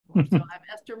So I'm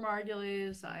Esther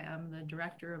Margulies. I am the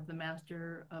director of the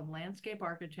Master of Landscape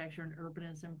Architecture and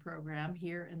Urbanism program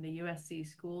here in the USC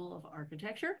School of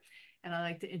Architecture. And I'd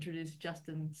like to introduce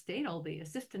Justin Stadel, the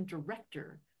Assistant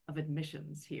Director of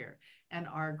Admissions here and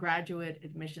our graduate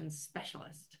admissions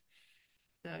specialist.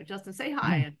 So Justin, say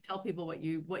hi and tell people what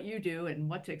you do and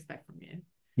what to expect from you.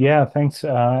 Yeah, thanks,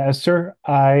 Esther.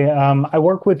 I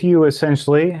work with you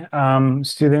essentially,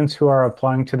 students who are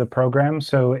applying to the program.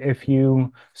 So if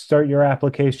you start your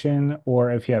application or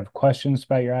if you have questions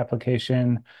about your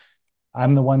application,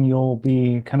 I'm the one you'll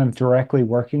be kind of directly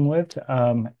working with.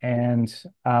 And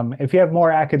if you have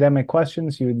more academic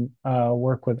questions, you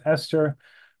work with Esther.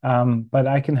 But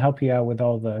I can help you out with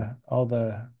all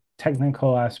the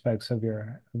technical aspects of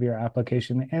your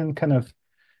application and kind of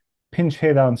pinch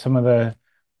hit on some of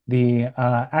the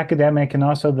academic and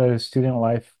also the student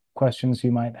life questions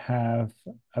you might have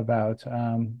about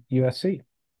USC.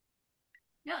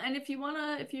 Yeah, and if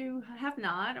you have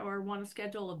not or want to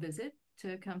schedule a visit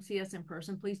to come see us in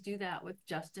person, please do that with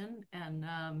Justin. And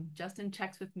Justin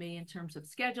checks with me in terms of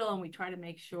schedule, and we try to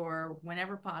make sure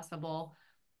whenever possible,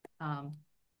 um,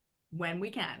 when we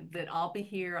can, that I'll be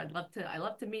here. I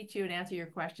love to meet you and answer your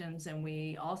questions. And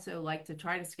we also like to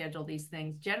try to schedule these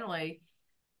things generally.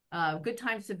 Good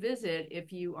times to visit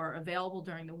if you are available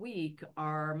during the week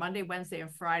are Monday, Wednesday,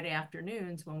 and Friday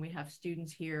afternoons when we have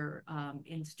students here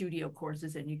in studio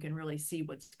courses and you can really see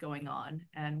what's going on.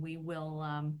 And we will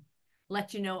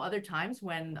let you know other times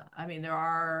when,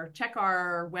 check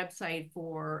our website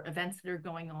for events that are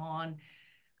going on.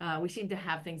 We seem to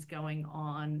have things going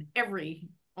on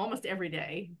almost every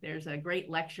day. There's a great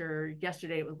lecture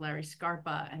yesterday with Larry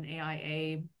Scarpa, an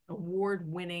AIA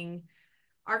award winning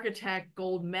architect,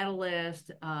 gold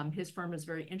medalist. His firm is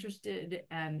very interested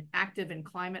and active in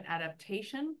climate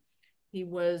adaptation. He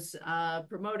was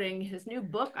promoting his new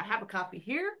book. I have a copy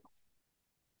here,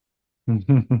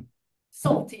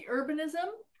 Salty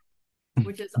Urbanism,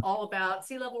 which is all about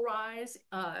sea level rise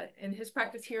in his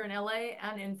practice here in LA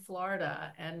and in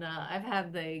Florida. And I've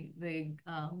had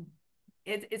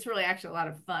it's really actually a lot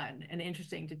of fun and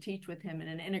interesting to teach with him in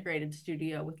an integrated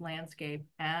studio with landscape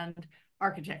and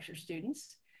architecture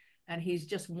students. And he's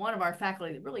just one of our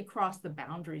faculty that really crossed the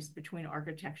boundaries between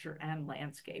architecture and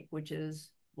landscape, which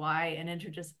is why an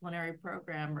interdisciplinary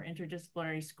program or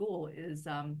interdisciplinary school is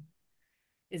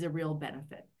a real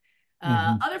benefit.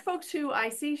 Mhm. Other folks who I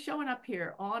see showing up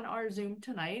here on our Zoom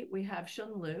tonight, we have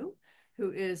Shun Liu,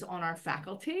 who is on our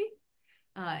faculty.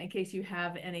 In case you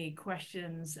have any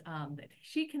questions that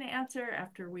she can answer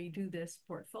after we do this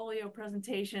portfolio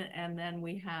presentation. And then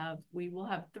we will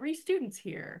have three students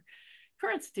here,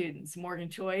 current students. Morgan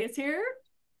Choi is here.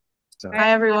 So,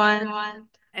 Hi, everyone.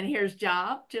 And here's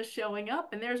Job just showing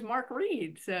up, and there's Mark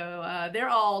Reed. So they're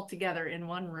all together in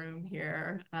one room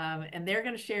here, and they're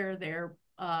going to share their.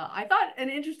 I thought an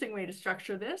interesting way to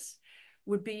structure this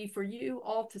would be for you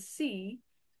all to see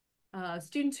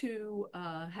students who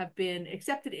have been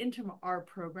accepted into our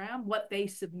program, what they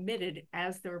submitted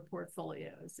as their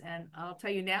portfolios. And I'll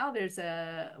tell you now,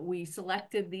 we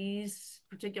selected these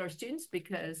particular students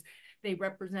because they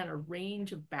represent a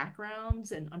range of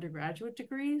backgrounds and undergraduate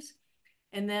degrees.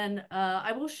 And then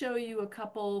I will show you a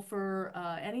couple for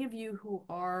any of you who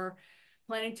are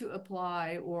planning to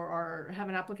apply or have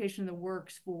an application in the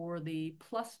works for the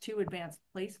 +2 advanced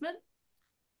placement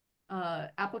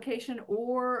application,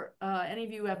 or any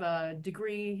of you have a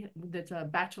degree that's a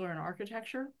bachelor in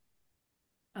architecture.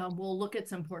 We'll look at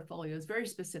some portfolios very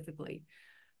specifically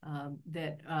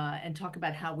and talk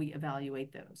about how we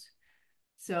evaluate those.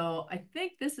 So I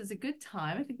think this is a good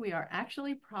time. I think we are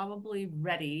actually probably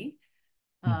ready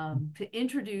to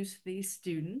introduce these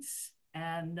students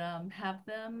and have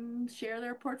them share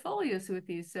their portfolios with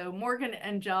you. So Morgan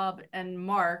and Job and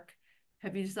Mark,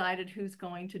 have you decided who's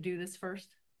going to do this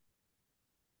first?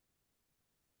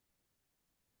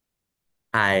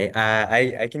 Hi,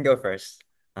 I can go first.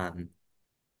 Um,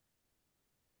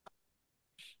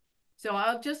 So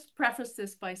I'll just preface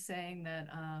this by saying that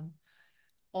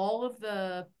all of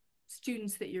the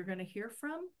students that you're going to hear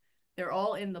from, they're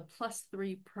all in the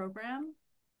 +3 program.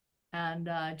 And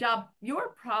Job,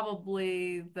 you're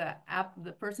probably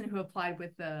the person who applied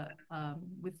with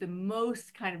the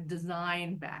most kind of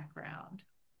design background.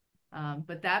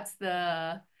 But that's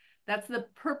the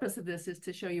purpose of this, is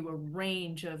to show you a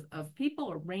range of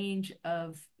people, a range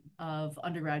of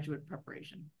undergraduate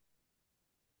preparation.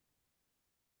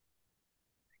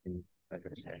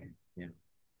 yeah.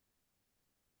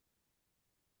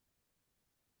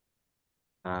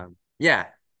 Yeah,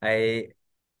 I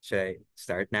Should I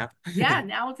start now? Yeah,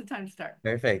 now is the time to start.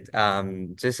 Perfect.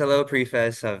 Just a little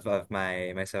preface of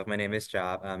myself. My name is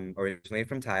Job. I'm originally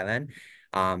from Thailand.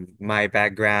 My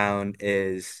background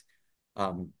is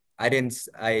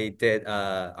I did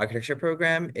architecture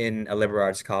program in a liberal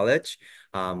arts college,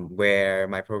 where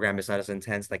my program is not as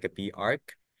intense like a B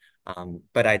arc.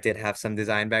 But I did have some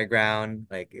design background.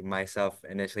 Like myself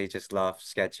initially just love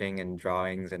sketching and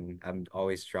drawings, and I'm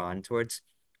always drawn towards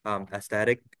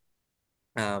aesthetic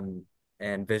um,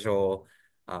 and visual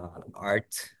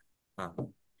art.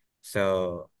 Um,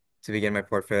 so to begin my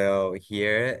portfolio,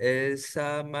 here is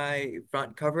my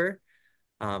front cover.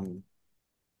 Um,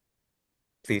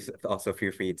 Please also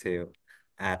feel free to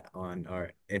add on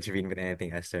or intervene with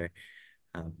anything, Esther.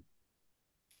 Um,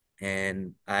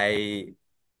 and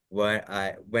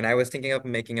when I was thinking of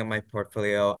making up my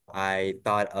portfolio, I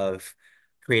thought of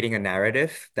creating a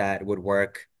narrative that would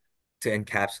work to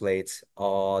encapsulate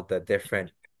all the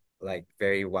different, like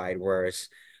very wide words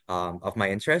of my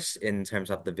interests in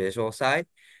terms of the visual side.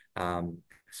 Um,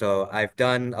 so I've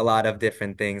done a lot of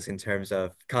different things in terms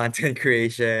of content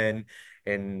creation,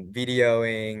 in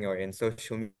videoing, or in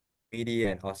social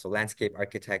media, and also landscape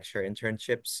architecture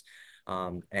internships,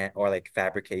 and or like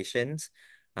fabrications.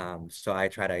 So I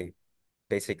try to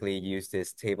basically use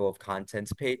this table of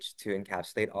contents page to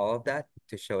encapsulate all of that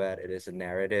to show that it is a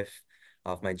narrative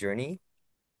of my journey.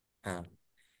 Um,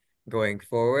 Going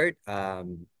forward,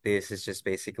 this is just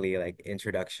basically like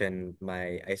introduction.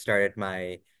 I started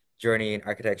my journey in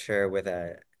architecture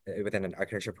within an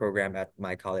architecture program at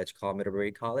my college called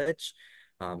Middlebury College.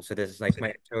 So this is like my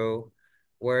intro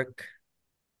work,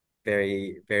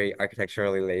 very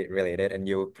architecturally related, and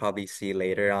you'll probably see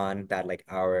later on that like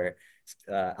our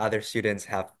other students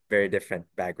have very different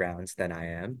backgrounds than I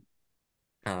am.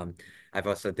 Um, I've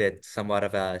also did somewhat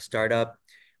of a startup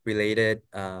related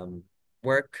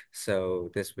work.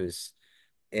 So this was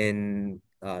in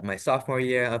my sophomore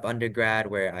year of undergrad,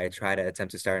 where I tried to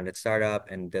attempt to start a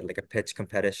startup and did like a pitch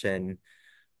competition.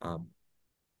 Um,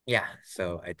 yeah,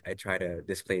 so I try to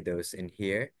display those in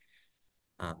here.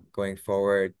 Going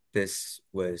forward, this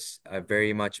was a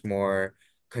very much more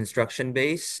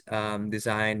construction-based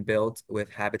design built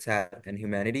with habitat and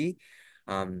humanity.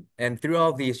 And through all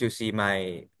of these, you'll see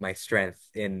my strength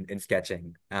in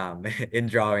sketching, in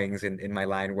drawings, in my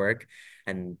line work,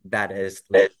 and that is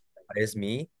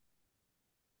me.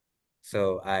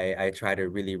 So I try to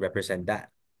really represent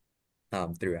that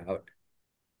throughout.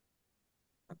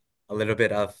 A little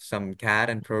bit of some CAD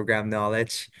and program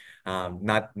knowledge,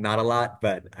 not a lot,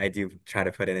 but I do try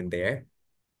to put it in there.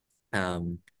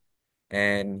 Um,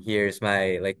 and here's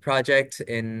my like project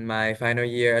in my final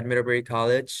year at Middlebury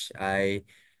College. I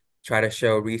try to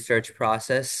show research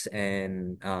process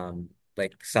and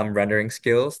like some rendering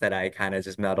skills that I kind of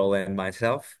just meddle in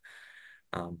myself.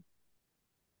 Um,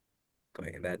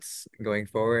 that's going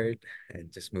forward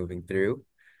and just moving through.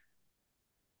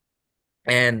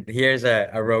 And here's a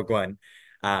rogue one.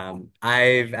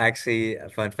 I've actually, a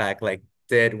fun fact, like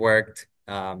did worked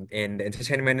in the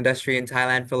entertainment industry in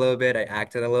Thailand for a little bit. I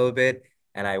acted a little bit,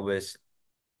 and I was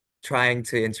trying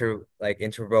to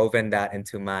interwoven that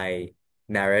into my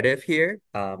narrative here.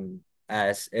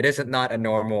 As it isn't not a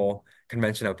normal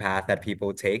conventional path that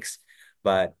people takes,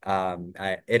 but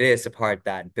it is a part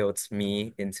that builds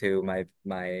me into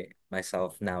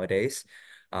myself nowadays.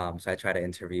 So I try to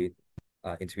interweave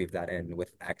that in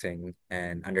with acting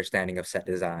and understanding of set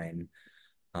design,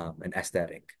 and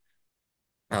aesthetic.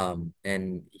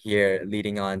 And here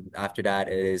leading on after that,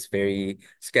 it is very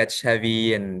sketch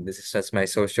heavy, and this is just my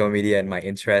social media and my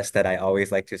interest that I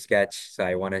always like to sketch. So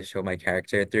I want to show my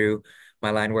character through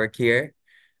my line work here.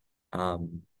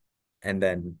 Um, and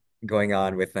then going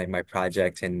on with like my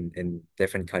project in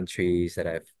different countries that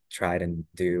I've tried and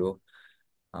do.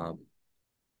 Um,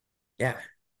 yeah.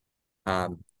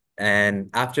 Um,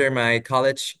 and after my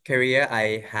college career,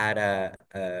 I had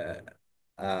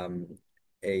um,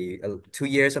 a 2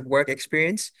 years of work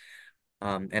experience.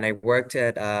 And I worked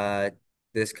at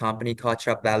this company called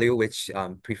Shop Value, which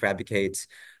prefabricates,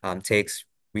 takes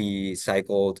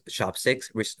recycled shop six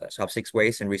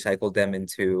waste and recycle them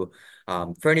into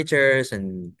furnitures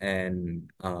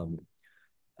and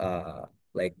uh,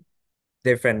 like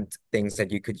different things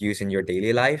that you could use in your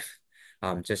daily life.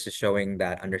 Just to showing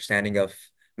that understanding of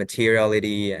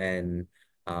materiality and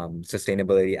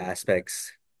sustainability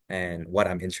aspects and what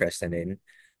I'm interested in.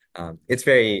 It's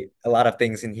a lot of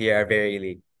things in here are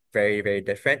very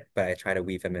different, but I try to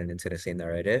weave them into the same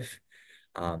narrative.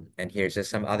 And here's just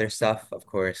some other stuff. Of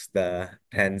course, the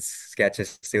pens sketch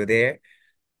is still there,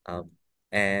 um,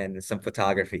 and some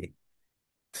photography.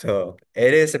 So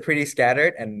it is a pretty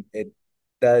scattered, and it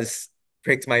does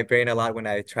pricked my brain a lot when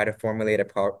I try to formulate a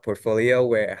portfolio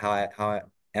where how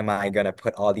am I gonna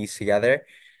put all these together?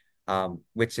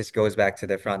 Which just goes back to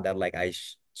the front that like I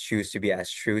sh choose to be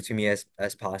as true to me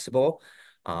as possible,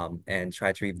 and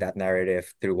try to weave that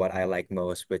narrative through what I like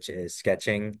most, which is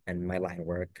sketching and my line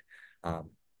work.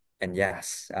 Um, and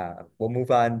yes, we'll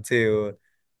move on to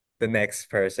the next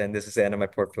person. This is the end of my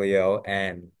portfolio,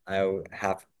 and I'll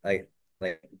have like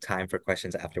time for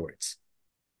questions afterwards.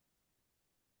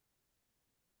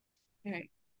 All right.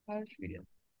 How should we do?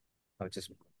 I'll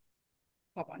just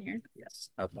Pop on here. yes,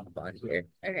 I'll pop on here.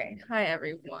 Okay. Hi,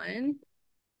 everyone.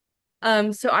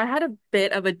 So I had a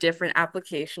bit of a different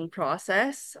application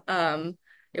process.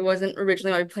 It wasn't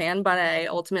originally my plan, but I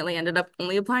ultimately ended up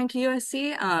only applying to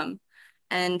USC.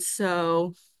 And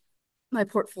so my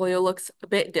portfolio looks a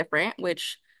bit different,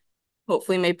 which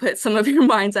hopefully may put some of your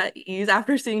minds at ease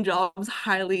after seeing Job's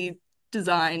highly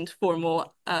designed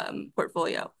formal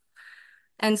portfolio.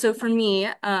 And so for me,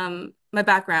 my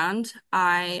background,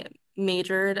 I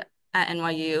majored at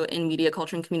NYU in media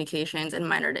culture and communications and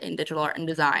minored in digital art and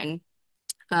design.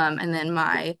 And then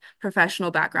my professional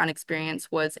background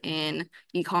experience was in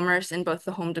e-commerce in both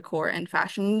the home decor and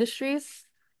fashion industries.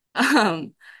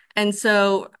 Um, and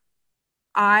so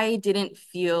I didn't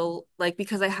feel like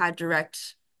because I had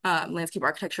direct landscape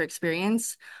architecture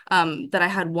experience, that I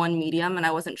had one medium, and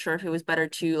I wasn't sure if it was better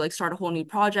to like start a whole new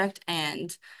project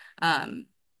and um,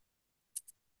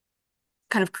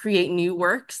 kind of create new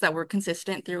works that were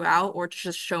consistent throughout, or to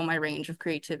just show my range of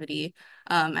creativity.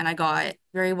 And I got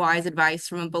very wise advice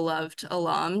from a beloved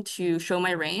alum to show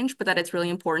my range, but that it's really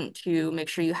important to make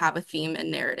sure you have a theme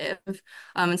and narrative.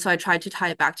 And so I tried to tie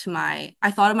it back to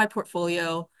I thought of my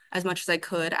portfolio as much as I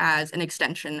could as an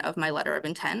extension of my letter of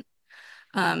intent.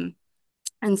 Um,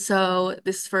 and so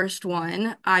this first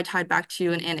one, I tied back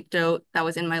to an anecdote that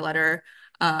was in my letter.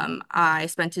 I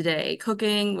spent a day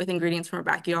cooking with ingredients from our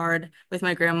backyard with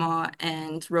my grandma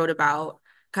and wrote about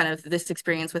kind of this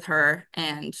experience with her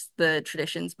and the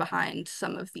traditions behind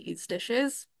some of these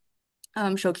dishes,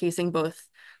 showcasing both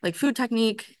like food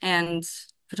technique and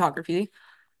photography.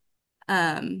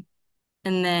 Um,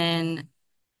 and then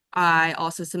I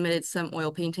also submitted some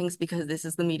oil paintings because this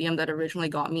is the medium that originally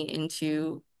got me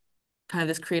into kind of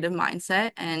this creative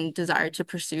mindset and desire to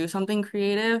pursue something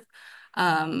creative.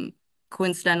 Um,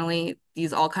 Coincidentally,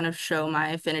 these all kind of show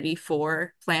my affinity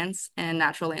for plants and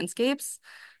natural landscapes.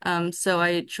 So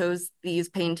I chose these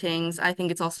paintings. I think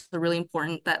it's also really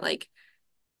important that like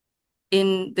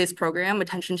in this program,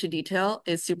 attention to detail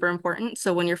is super important.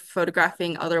 So when you're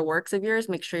photographing other works of yours,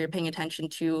 make sure you're paying attention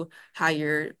to how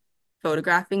you're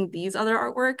photographing these other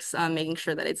artworks, making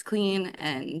sure that it's clean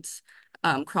and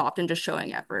cropped and just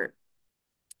showing effort.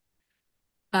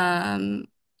 Um,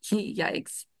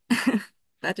 Yikes.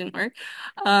 That didn't work.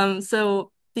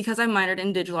 So because I minored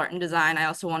in digital art and design, I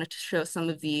also wanted to show some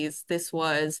of these. This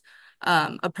was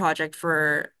a project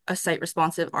for a site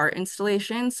responsive art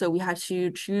installation. So we had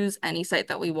to choose any site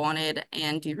that we wanted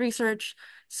and do research.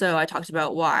 So I talked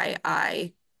about why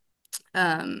I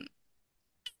um,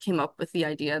 came up with the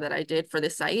idea that I did for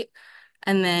this site.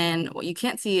 And then what you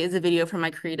can't see is a video from my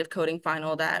creative coding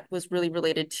final that was really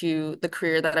related to the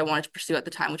career that I wanted to pursue at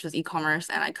the time, which was e-commerce.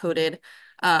 And I coded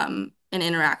an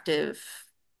interactive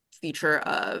feature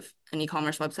of an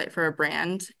e-commerce website for a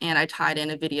brand. And I tied in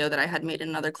a video that I had made in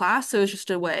another class. So it was just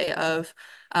a way of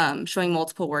showing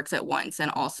multiple works at once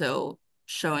and also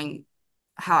showing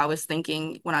how I was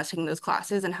thinking when I was taking those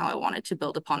classes and how I wanted to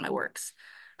build upon my works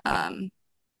um,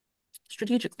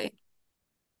 strategically.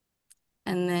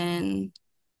 And then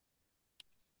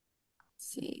let's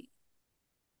see.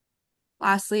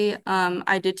 Lastly,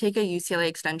 I did take a UCLA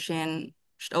extension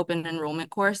just open enrollment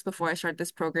course before I started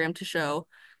this program to show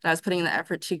that I was putting in the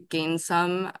effort to gain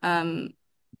some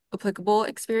applicable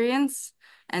experience.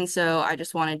 And so I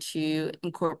just wanted to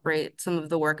incorporate some of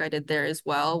the work I did there as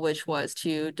well, which was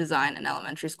to design an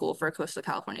elementary school for a coastal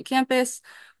California campus.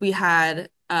 We had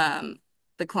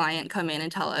the client come in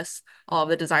and tell us all of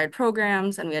the desired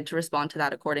programs, and we had to respond to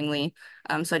that accordingly.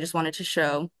 So I just wanted to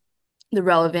show the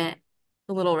relevant,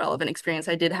 the little relevant experience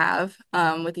I did have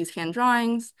with these hand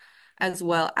drawings, as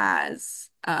well as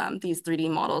these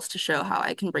 3D models to show how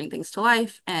I can bring things to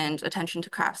life and attention to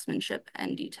craftsmanship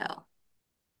and detail.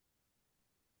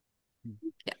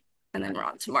 Yeah. And then we're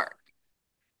on to Mark.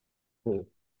 Cool.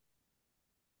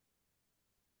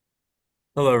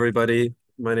 Hello, everybody.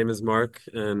 My name is Mark,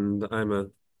 and I'm a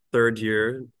third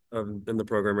year in the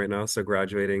program right now, so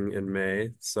graduating in May.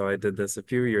 So I did this a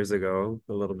few years ago,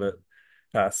 a little bit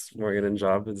past Morgan and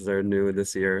Job, as they're new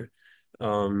this year.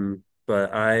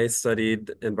 but I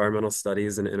studied environmental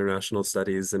studies and international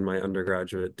studies in my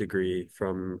undergraduate degree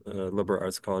from a liberal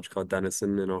arts college called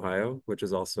Denison in Ohio, which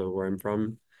is also where I'm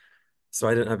from. So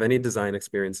I didn't have any design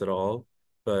experience at all.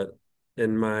 But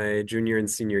in my junior and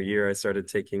senior year, I started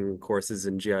taking courses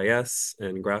in GIS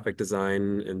and graphic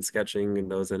design and sketching,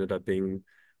 and those ended up being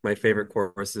my favorite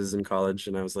courses in college.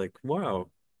 And I was like, wow,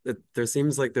 there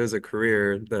seems like there's a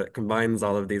career that combines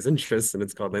all of these interests, and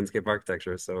it's called landscape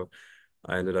architecture. So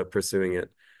I ended up pursuing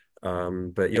it.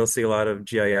 But you'll see a lot of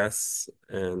GIS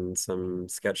and some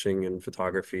sketching and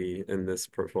photography in this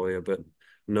portfolio, but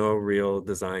no real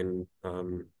design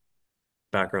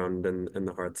background in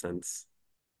the hard sense.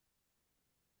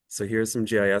 So here's some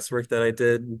GIS work that I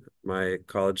did. My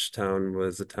college town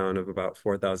was a town of about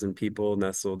 4,000 people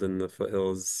nestled in the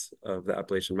foothills of the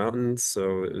Appalachian Mountains.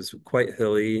 So it was quite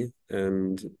hilly,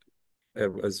 and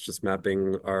it was just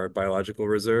mapping our biological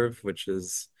reserve, which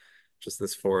is just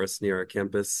this forest near our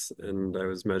campus. And I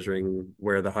was measuring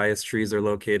where the highest trees are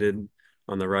located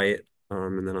on the right,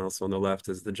 and then also on the left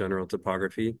is the general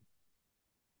topography.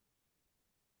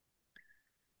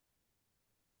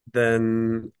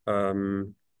 Then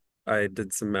I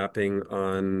did some mapping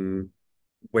on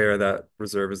where that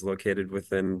reserve is located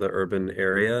within the urban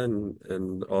area,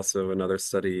 and also another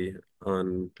study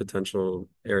on potential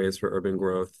areas for urban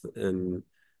growth in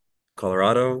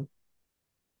Colorado,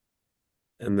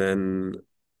 and then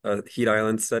a heat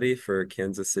island study for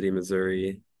Kansas City,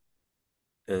 Missouri,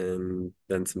 and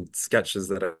then some sketches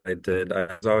that I did.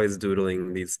 I was always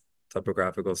doodling these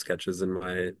topographical sketches in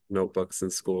my notebooks in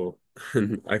school,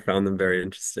 and I found them very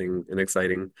interesting and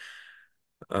exciting.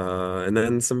 And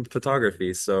then some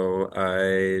photography. So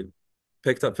I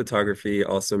picked up photography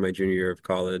also my junior year of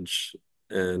college,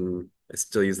 and I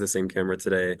still use the same camera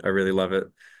today. I really love it.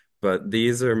 But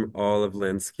these are all of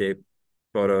landscape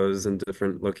photos in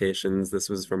different locations. This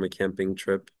was from a camping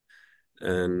trip,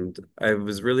 and I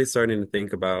was really starting to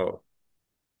think about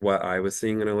what I was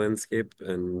seeing in a landscape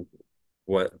and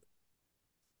what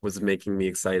was making me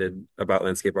excited about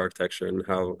landscape architecture and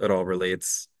how it all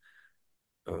relates.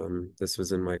 This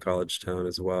was in my college town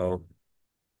as well.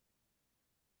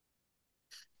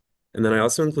 And then I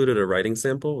also included a writing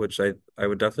sample, which I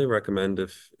would definitely recommend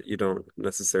if you don't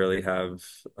necessarily have,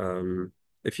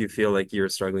 if you feel like you're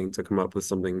struggling to come up with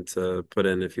something to put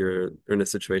in if you're in a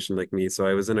situation like me. So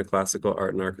I was in a classical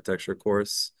art and architecture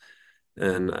course,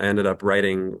 and I ended up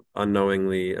writing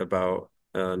unknowingly about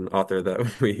an author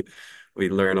that we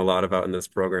learn a lot about in this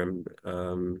program,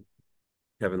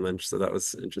 Kevin Lynch. So that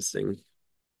was interesting.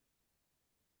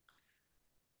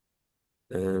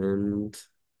 And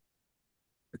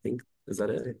I think, is that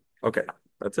it? Okay,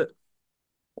 that's it.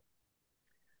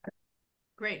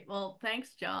 Great. Well,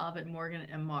 thanks, Job and Morgan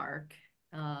and Mark.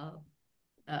 Uh,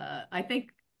 I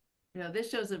think this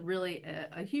shows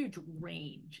a huge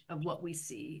range of what we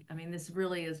see. I mean, this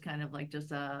really is kind of like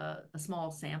just a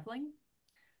small sampling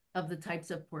of the types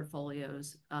of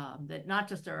portfolios that not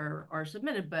just are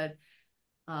submitted, but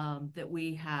that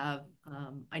we have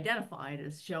identified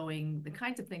as showing the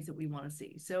kinds of things that we want to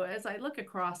see. So as I look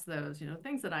across those,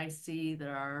 things that I see that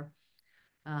are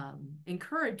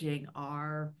encouraging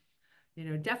are,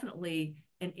 definitely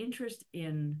an interest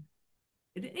in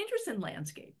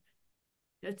landscape.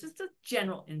 It's just a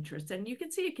general interest, and you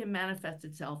can see it can manifest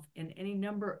itself in any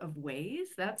number of ways.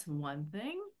 That's one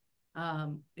thing.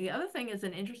 The other thing is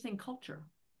an interest in culture,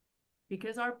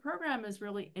 because our program is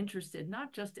really interested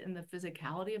not just in the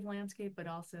physicality of landscape, but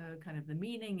also kind of the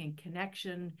meaning and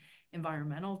connection,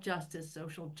 environmental justice,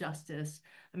 social justice.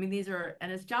 I mean,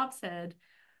 and as Job said,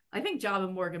 I think Job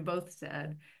and Morgan both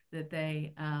said that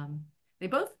they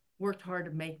both worked hard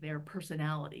to make their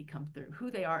personality come through,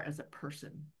 who they are as a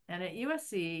person. And at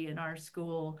USC, in our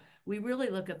school, we really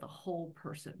look at the whole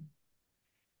person.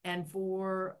 And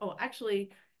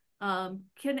actually,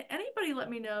 can anybody let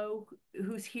me know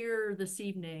who's here this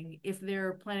evening if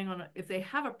they're planning on, if they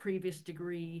have a previous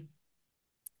degree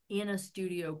in a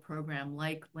studio program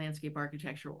like landscape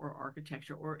architecture,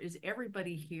 or is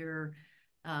everybody here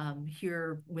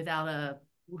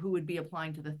who would be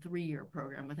applying to the 3-year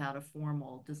program without a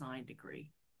formal design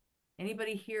degree?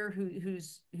 Anybody here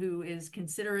who is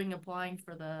considering applying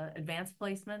for the advanced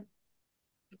placement?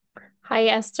 Hi,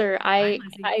 Esther. Hi, I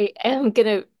Lizzie. I am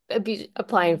gonna be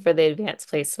applying for the advanced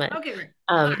placement. Okay, great.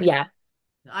 Yeah.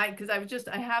 Because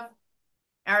I have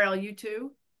Ariel, you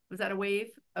too? Was that a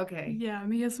wave? Okay. Yeah,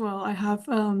 me as well. I have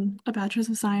a bachelor's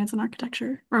of science in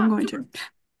architecture, or I'm going super. to.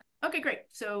 Okay, great.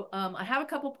 So I have a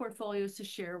couple portfolios to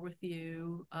share with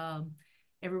you.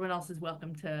 Everyone else is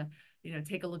welcome to,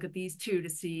 take a look at these too to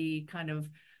see kind of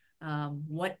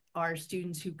what are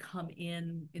students who come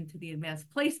into the advanced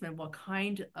placement, what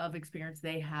kind of experience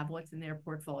they have, what's in their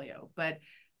portfolio. But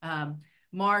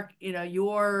Mark,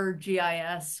 your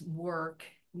GIS work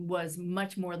was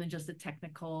much more than just a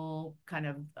technical kind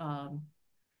of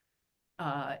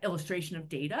illustration of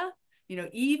data.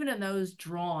 Even in those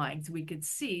drawings, we could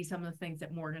see some of the things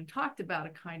that Morgan talked about, a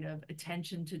kind of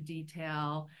attention to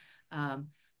detail,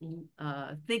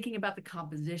 thinking about the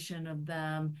composition of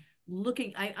them,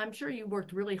 I'm sure you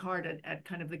worked really hard at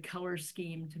kind of the color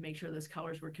scheme to make sure those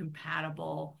colors were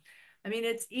compatible. I mean,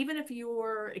 it's even if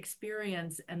your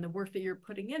experience and the work that you're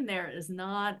putting in there is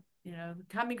not,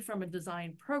 coming from a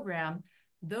design program,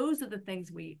 those are the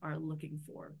things we are looking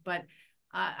for. But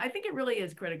I think it really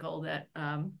is critical that,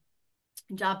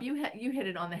 Job, you hit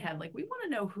it on the head. Like, we want to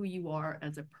know who you are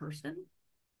as a person.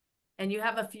 And you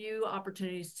have a few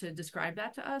opportunities to describe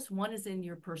that to us. One is in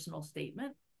your personal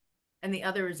statement, and the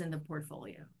other is in the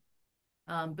portfolio.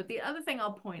 But the other thing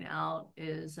I'll point out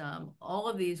is all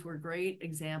of these were great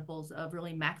examples of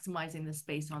really maximizing the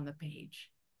space on the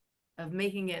page, of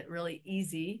making it really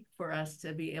easy for us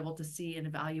to be able to see and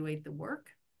evaluate the work.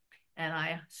 And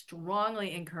I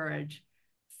strongly encourage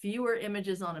fewer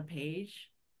images on a page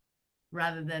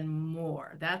rather than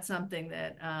more. That's something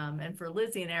that, and for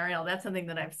Lizzie and Ariel, that's something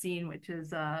that I've seen, which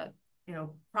is,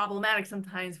 problematic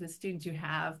sometimes with students who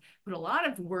have put a lot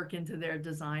of work into their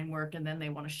design work, and then they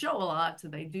want to show a lot. So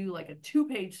they do like a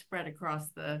 2-page spread across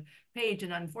the page.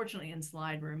 And unfortunately in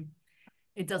Slide Room,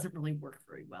 it doesn't really work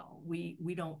very well. We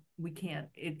can't,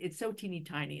 it's so teeny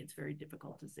tiny, it's very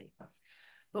difficult to see.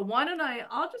 But why don't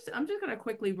I'm just going to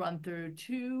quickly run through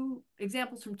 2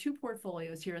 examples from 2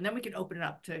 portfolios here, and then we can open it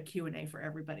up to Q&A for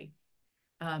everybody.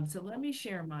 So let me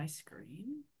share my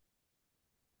screen.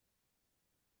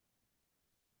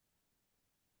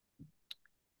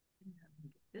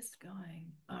 Get this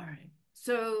going. All right.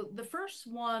 So the first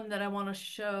one that I want to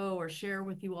show or share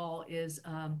with you all is,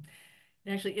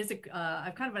 actually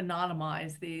I've kind of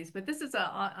anonymized these, but this is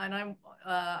and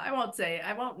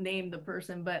I won't name the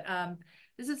person, but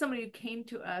this is somebody who came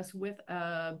to us with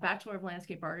a Bachelor of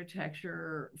Landscape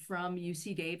Architecture from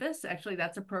UC Davis. Actually,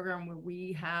 that's a program where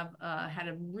we have had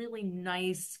a really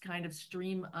nice kind of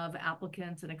stream of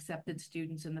applicants and accepted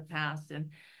students in the past. And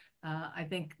I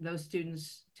think those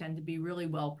students tend to be really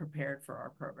well prepared for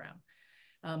our program.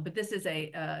 But this is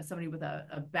somebody with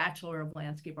a Bachelor of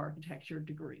Landscape Architecture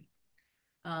degree.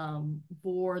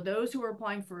 For those who are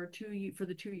applying for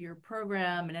the 2-year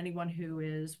program, and anyone who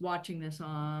is watching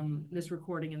this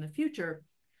recording in the future,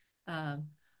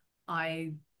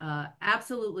 I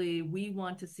absolutely, we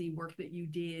want to see work that you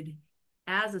did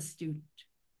as a student.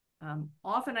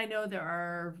 Often I know there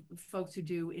are folks who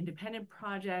do independent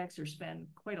projects or spend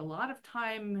quite a lot of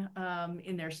time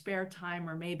in their spare time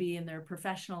or maybe in their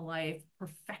professional life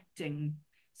perfecting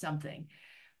something.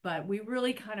 But we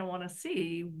really kind of want to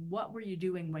see what were you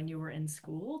doing when you were in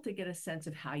school to get a sense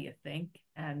of how you think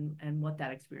and what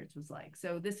that experience was like.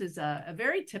 So this is a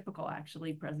very typical,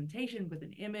 actually, presentation with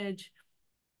an image,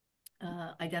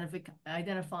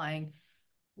 identifying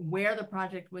where the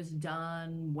project was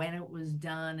done, when it was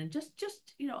done, and just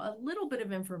a little bit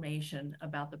of information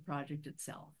about the project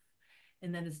itself.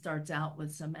 And then it starts out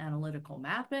with some analytical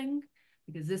mapping,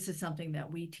 because this is something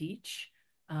that we teach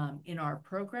in our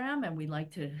program, and we like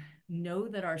to know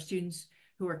that our students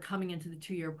who are coming into the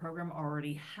 2-year program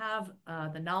already have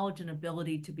the knowledge and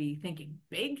ability to be thinking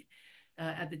big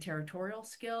at the territorial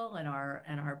skill, and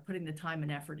are putting the time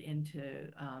and effort into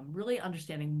really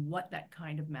understanding what that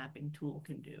kind of mapping tool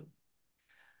can do.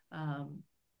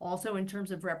 Also, in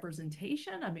terms of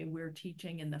representation, I mean, we're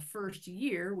teaching in the first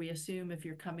year. We assume if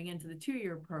you're coming into the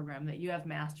 2-year program that you have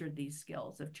mastered these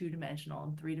skills of 2-dimensional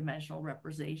and 3-dimensional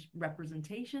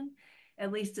representation,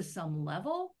 at least to some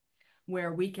level,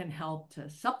 where we can help to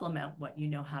supplement what you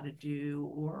know how to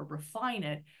do or refine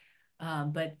it.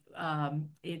 But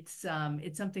it's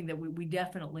something that we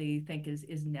definitely think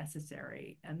is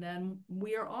necessary. And then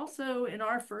we are also in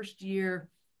our first year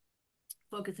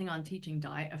focusing on teaching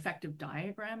effective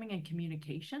diagramming and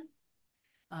communication.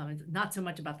 It's not so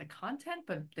much about the content,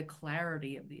 but the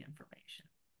clarity of the information.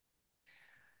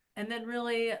 And then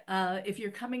really, if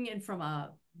you're coming in from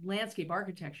a landscape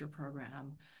architecture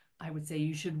program, I would say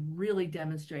you should really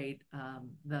demonstrate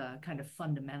the kind of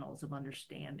fundamentals of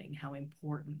understanding how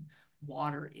important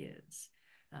water is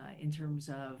in terms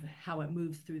of how it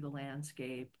moves through the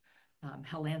landscape,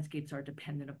 how landscapes are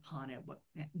dependent upon it,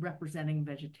 representing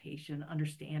vegetation,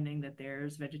 understanding that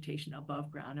there's vegetation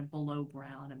above ground and below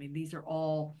ground. I mean, these are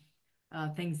all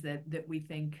things that we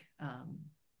think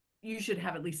you should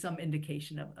have at least some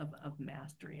indication of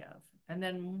mastery of. And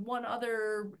then one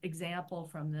other example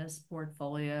from this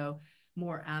portfolio,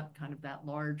 more at kind of that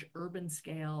large urban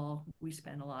scale, we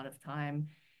spend a lot of time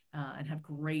and have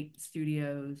great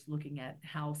studios looking at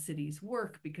how cities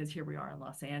work, because here we are in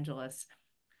Los Angeles,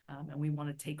 and we want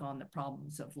to take on the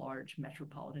problems of large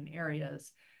metropolitan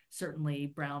areas.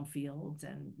 Certainly brownfields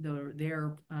and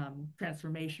their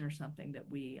transformation or something that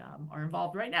we are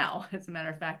involved right now, as a matter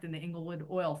of fact, in the Inglewood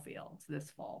oil fields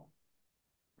this fall.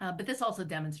 But this also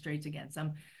demonstrates, again,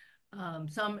 some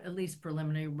at least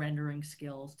preliminary rendering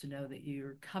skills to know that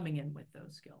you're coming in with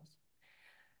those skills.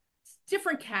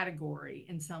 Different category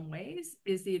in some ways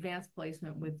is the advanced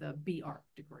placement with the BArch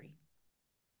degree.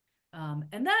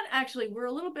 And that actually, we're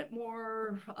a little bit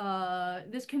more,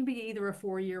 this can be either a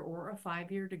 4-year or a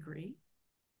 5-year degree.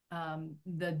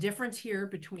 The difference here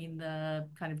between the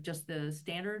kind of just the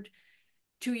standard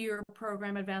 2-year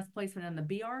program advanced placement and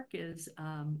the BArch is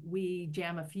we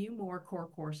jam a few more core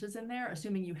courses in there,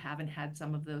 assuming you haven't had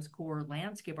some of those core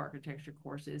landscape architecture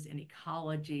courses in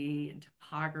ecology and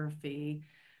topography.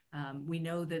 We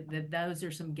know that those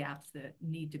are some gaps that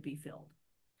need to be filled.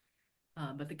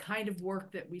 But the kind of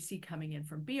work that we see coming in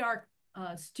from BArch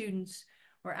students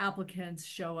or applicants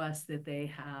show us that they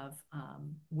have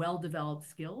well-developed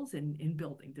skills in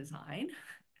building design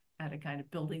at a kind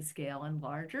of building scale and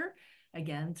larger.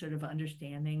 Again, sort of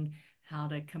understanding how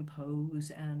to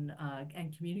compose and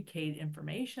communicate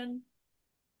information.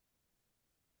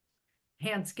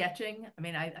 Hand sketching. I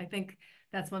mean, I think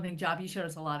that's one thing. Job, you showed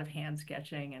us a lot of hand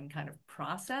sketching and kind of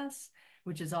process,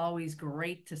 which is always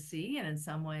great to see, and in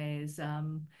some ways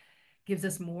gives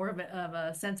us more of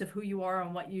a sense of who you are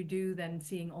and what you do than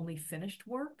seeing only finished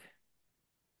work.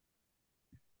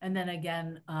 And then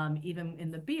again, even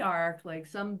in the BArch, like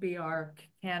some BArch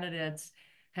candidates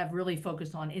have really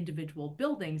focused on individual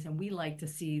buildings, and we like to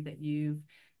see that you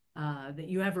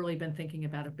have really been thinking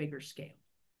about a bigger scale.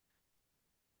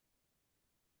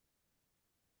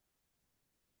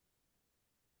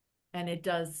 And it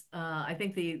does, I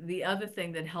think the other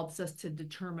thing that helps us to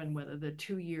determine whether the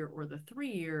 2-year or the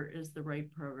 3-year is the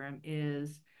right program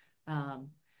is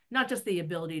not just the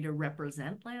ability to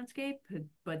represent landscape,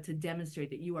 but to demonstrate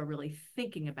that you are really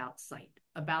thinking about site,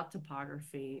 about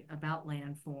topography, about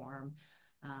landform,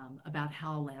 about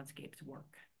how landscapes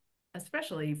work,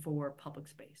 especially for public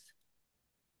space.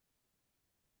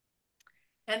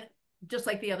 And just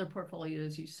like the other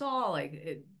portfolios you saw,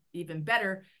 like even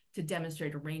better, to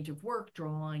demonstrate a range of work,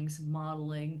 drawings,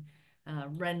 modeling,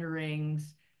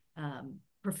 renderings,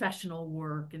 professional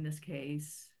work in this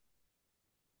case.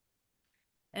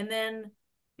 And then,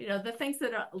 the things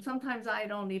that sometimes I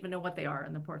don't even know what they are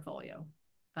in the portfolio,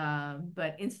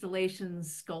 but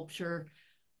installations, sculpture,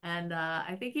 and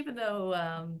I think even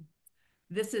though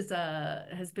this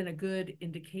has been a good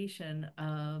indication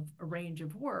of a range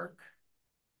of work,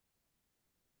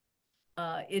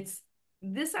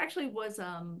 this actually was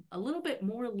a little bit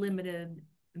more limited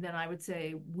than I would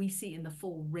say we see in the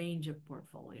full range of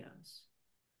portfolios.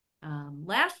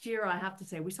 Last year, I have to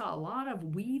say, we saw a lot of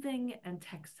weaving and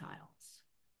textiles.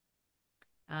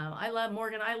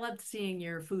 Morgan, I loved seeing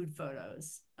your food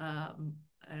photos.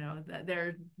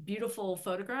 They're beautiful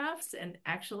photographs. And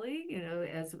actually,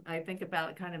 as I think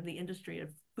about kind of the industry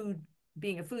of food,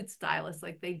 being a food stylist,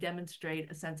 like they demonstrate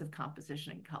a sense of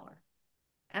composition and color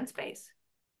and space.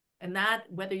 And that,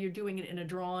 whether you're doing it in a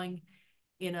drawing,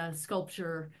 in a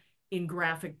sculpture, in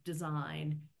graphic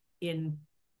design, in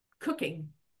cooking,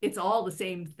 it's all the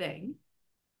same thing.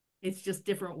 It's just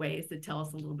different ways that tell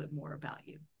us a little bit more about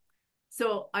you.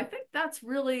 So I think that's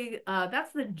really,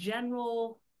 that's the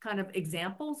general kind of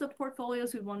examples of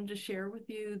portfolios we wanted to share with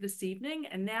you this evening.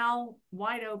 And now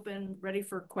wide open, ready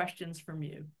for questions from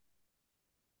you.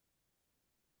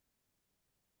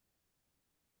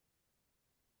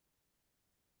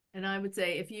 And I would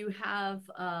say if you have,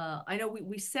 I know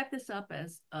we set this up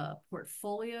as a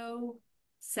portfolio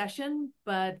session,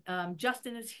 but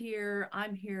Justin is here,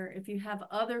 I'm here. If you have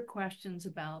other questions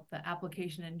about the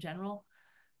application in general,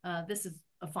 this is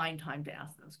a fine time to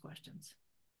ask those questions.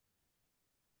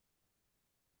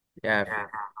 Yeah.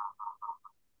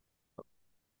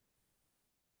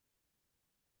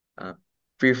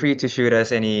 Feel free to shoot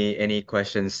us any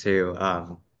questions too.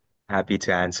 Happy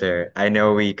to answer. I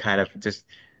know we kind of just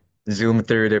zoomed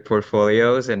through their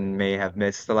portfolios and may have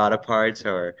missed a lot of parts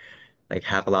or like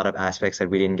have a lot of aspects that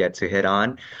we didn't get to hit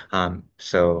on.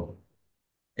 So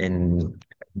in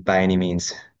by any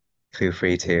means, feel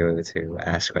free to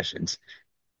ask questions.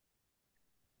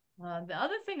 The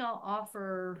other thing I'll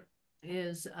offer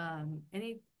is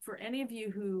for any of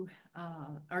you who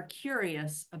are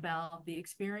curious about the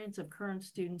experience of current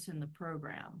students in the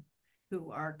program,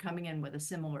 who are coming in with a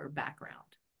similar background.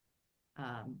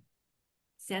 Um,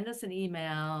 Send us an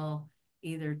email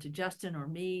either to Justin or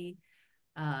me.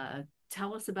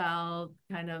 Tell us about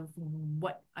kind of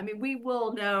what, I mean, we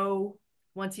will know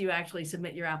once you actually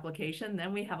submit your application,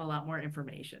 then we have a lot more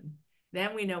information.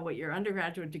 Then we know what your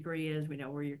undergraduate degree is. We know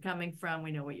where you're coming from.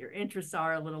 We know what your interests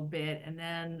are a little bit. And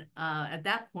then at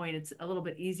that point, it's a little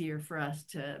bit easier for us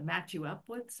to match you up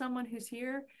with someone who's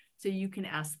here. So you can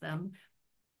ask them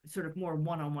sort of more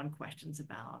one-on-one questions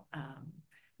about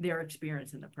their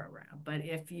experience in the program. But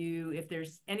if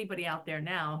there's anybody out there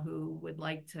now who would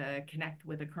like to connect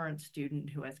with a current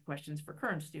student who has questions for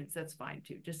current students, that's fine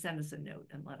too. Just send us a note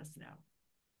and let us know.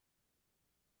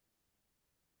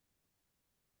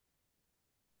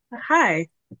 Hi.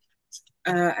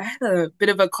 I had a bit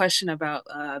of a question about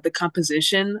the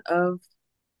composition of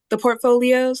the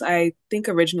portfolios. I think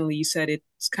originally you said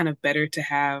it's kind of better to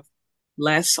have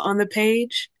less on the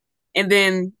page. And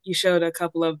then you showed a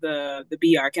couple of the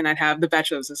B arc, and I'd have the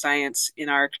Bachelor's of Science in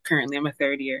arc currently. I'm a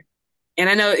third year. And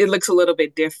I know it looks a little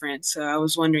bit different, so I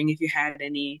was wondering if you had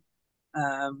any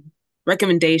um,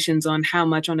 recommendations on how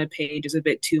much on a page is a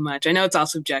bit too much. I know it's all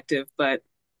subjective, but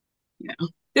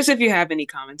just if you have any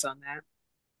comments on that.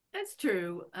 That's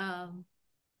true. Uh,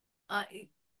 well,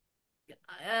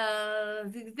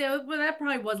 that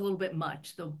probably was a little bit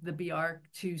much. The BR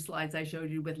two slides I showed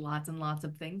you with lots and lots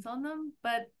of things on them.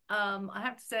 But I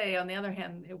have to say, on the other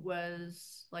hand, it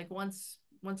was like once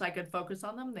I could focus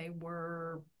on them, they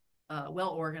were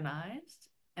well organized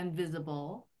and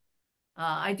visible.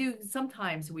 I do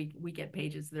sometimes we get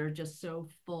pages that are just so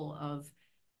full of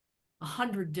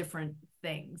 100 different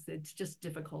things. It's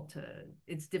difficult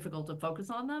to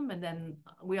focus on them. And then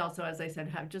we also, as I said,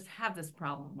 have this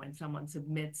problem when someone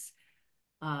submits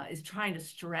is trying to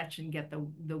stretch and get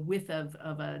the width of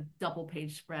a double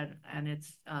page spread, and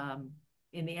it's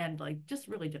in the end like just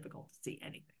really difficult to see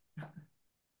anything.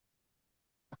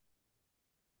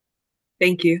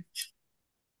 Thank you.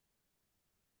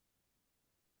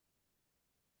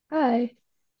 Hi.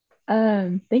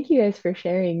 Thank you guys for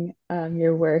sharing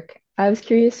your work. I was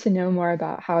curious to know more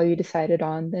about how you decided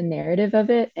on the narrative of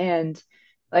it and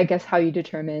I guess how you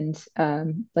determined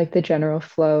like the general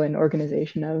flow and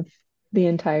organization of the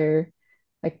entire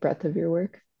like breadth of your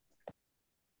work.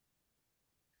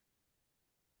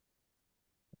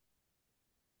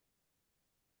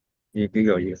 You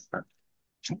go, you.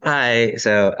 Hi.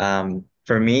 So,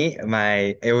 for me,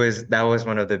 that was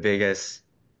one of the biggest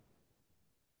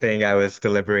thing I was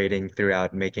deliberating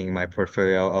throughout making my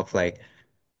portfolio of like,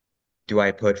 do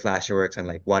I put flashworks on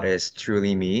like what is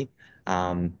truly me?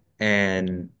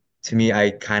 And to me,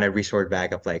 I kind of resort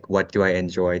back of like what do I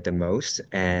enjoy the most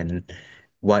and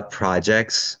what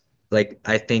projects. Like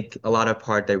I think a lot of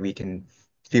part that we can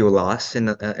feel lost in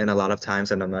a lot of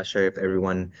times, and I'm not sure if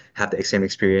everyone had the same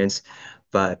experience,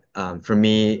 but for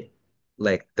me,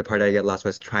 like the part I get lost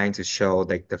was trying to show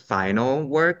like the final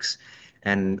works.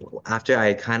 And after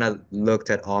I kind of looked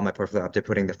at all my portfolio after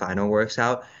putting the final works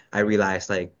out, I realized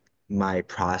like my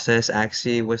process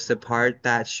actually was the part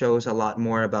that shows a lot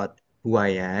more about who I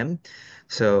am.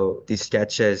 So these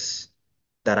sketches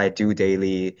that I do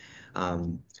daily,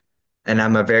 um, and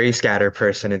I'm a very scattered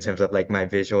person in terms of like my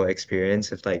visual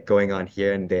experience. It's like going on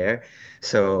here and there.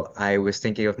 So I was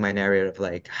thinking of my narrative,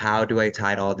 like how do I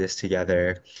tie all this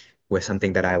together with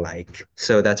something that I like?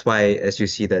 So that's why, as you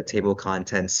see the table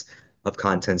contents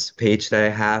page that I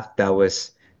have, that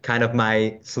was kind of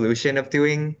my solution of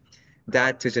doing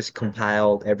that to just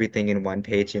compile everything in one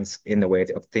page in the way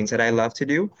of things that I love to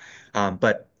do.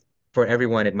 But for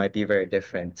everyone, it might be very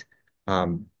different.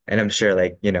 And I'm sure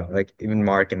like, like even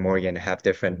Mark and Morgan have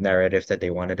different narratives that they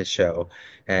wanted to show.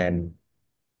 And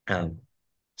um,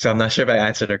 so I'm not sure if I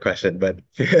answered their question, but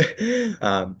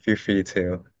feel free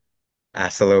to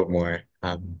ask a little more.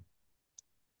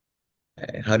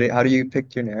 How do you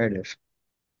pick your narrative?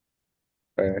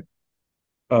 Or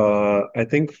I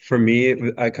think for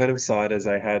me, I kind of saw it as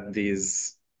I had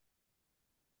these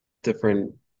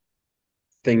different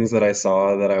things that I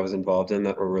saw that I was involved in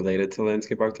that were related to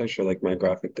landscape architecture, like my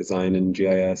graphic design and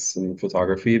GIS and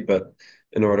photography. But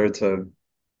in order to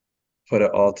put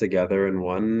it all together in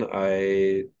one,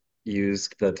 I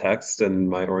used the text and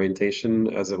my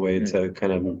orientation as a way Mm, to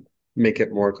kind of make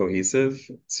it more cohesive.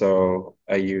 So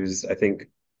I think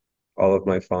all of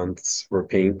my fonts were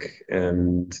pink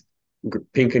and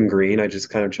pink and green. I just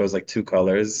kind of chose like two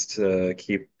colors to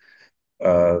keep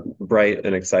bright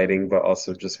and exciting, but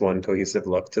also just one cohesive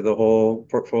look to the whole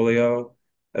portfolio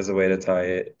as a way to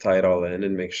tie it all in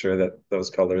and make sure that those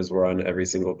colors were on every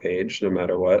single page, no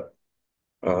matter what.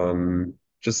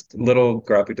 Just little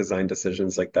graphic design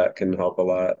decisions like that can help a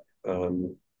lot.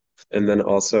 Um, and then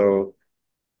also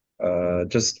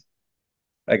just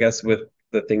I guess with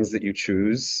the things that you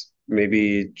choose,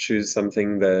 maybe choose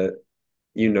something that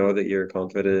you know that you're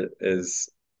confident is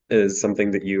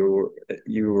something that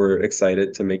you were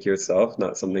excited to make yourself,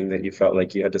 not something that you felt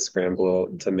like you had to scramble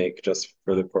to make just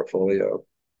for the portfolio.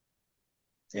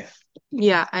 Yeah.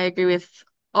 Yeah, I agree with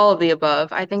all of the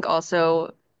above. I think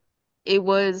also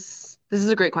this is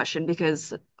a great question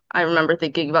because I remember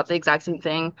thinking about the exact same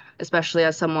thing, especially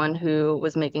as someone who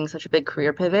was making such a big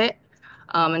career pivot.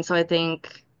 And so I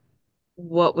think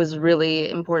what was really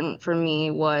important for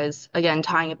me was, again,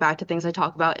 tying it back to things I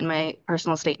talk about in my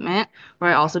personal statement,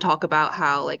 where I also talk about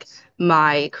how like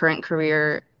my current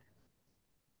career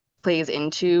plays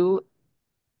into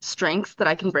strengths that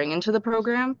I can bring into the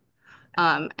program.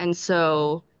 And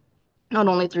so not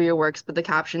only through your works, but the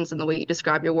captions and the way you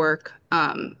describe your work,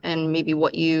 and maybe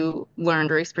what you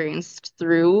learned or experienced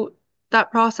through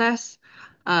that process.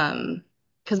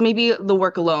 Because maybe the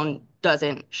work alone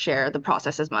doesn't share the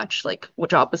process as much. Like what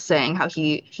Job was saying, how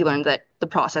he learned that the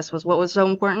process was what was so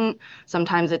important.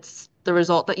 Sometimes it's the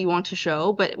result that you want to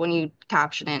show, but when you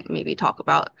caption it, maybe talk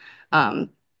about um,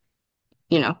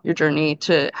 your journey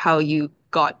to how you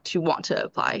got to want to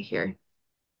apply here.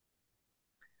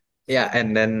 Yeah, So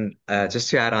and then just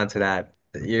to add on to that,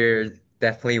 you're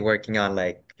definitely working on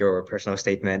like your personal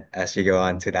statement as you go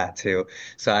on to that too.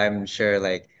 So I'm sure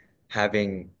like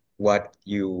having what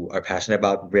you are passionate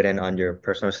about written on your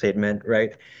personal statement,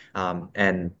 right?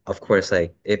 And of course,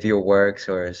 like if your works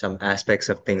or some aspects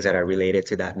of things that are related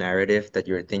to that narrative that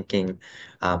you're thinking,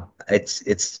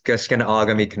 it's just gonna all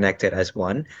gonna be connected as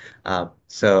one.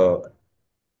 So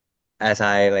as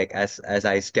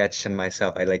I sketch in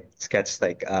myself, I like sketch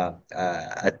like a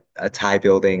Thai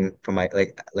building from my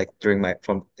like during my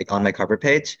from like on my cover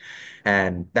page,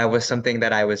 and that was something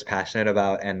that I was passionate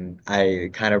about, and I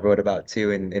kind of wrote about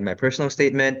too in my personal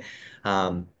statement.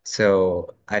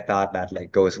 So I thought that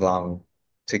like goes along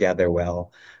together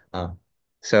well. Um,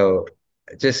 so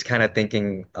just kind of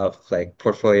thinking of like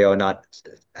portfolio not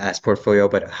as portfolio,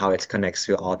 but how it connects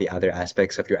to all the other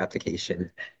aspects of your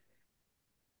application.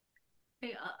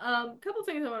 hey, couple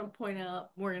things I want to point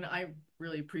out, Morgan. I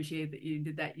really appreciate that you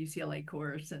did that UCLA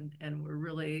course, and we're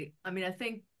really, I mean, I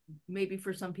think maybe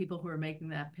for some people who are making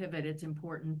that pivot, it's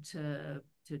important to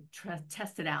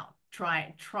test it out,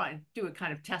 try do a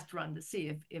kind of test run to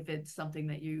see if it's something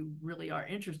that you really are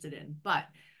interested in. But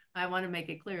I want to make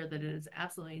it clear that it is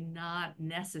absolutely not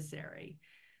necessary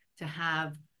to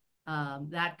have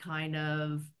that kind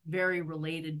of very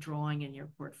related drawing in your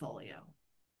portfolio.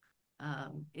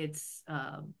 It's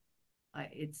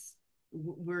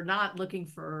we're not looking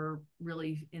for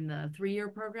really in the 3-year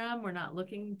program. We're not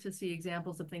looking to see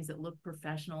examples of things that look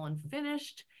professional and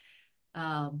finished.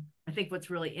 I think what's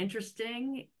really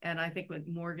interesting, and I think what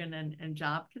Morgan and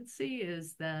Job can see,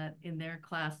 is that in their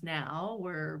class now,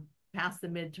 we're past the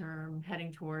midterm,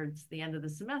 heading towards the end of the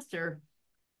semester,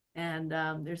 and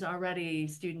there's already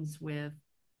students with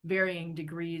varying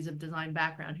degrees of design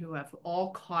background who have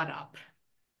all caught up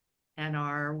and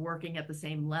are working at the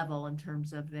same level in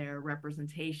terms of their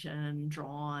representation,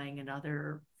 drawing, and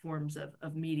other forms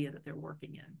of media that they're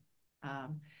working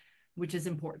in, which is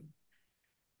important.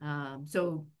 Um,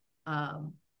 so,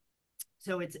 um,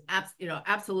 so it's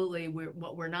absolutely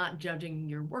what we're not judging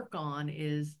your work on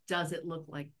is, does it look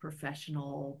like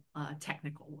professional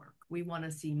technical work? We want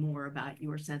to see more about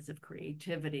your sense of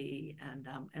creativity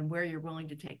and where you're willing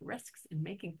to take risks in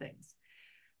making things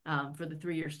for the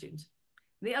 3-year students.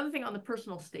 The other thing on the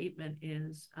personal statement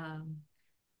is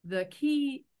the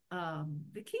key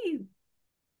kind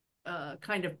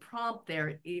of prompt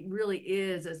there. It really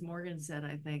is, as Morgan said,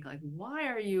 I think, like, why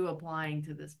are you applying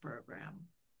to this program?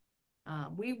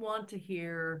 We want to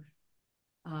hear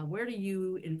where do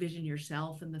you envision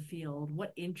yourself in the field?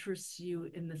 What interests you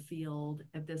in the field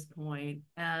at this point?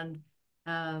 Um,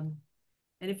 and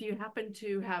if you happen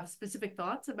to have specific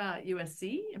thoughts about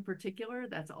USC in particular,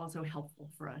 that's also helpful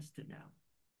for us to know.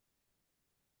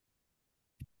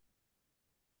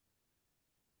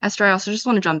 Esther, I also just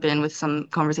want to jump in with some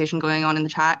conversation going on in the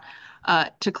chat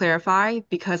to clarify,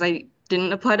 because I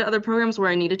didn't apply to other programs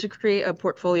where I needed to create a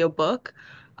portfolio book.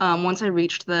 Once I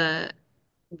reached the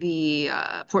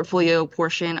portfolio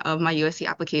portion of my USC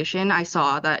application, I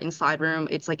saw that in SlideRoom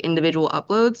it's like individual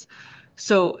uploads.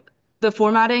 So the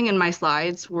formatting in my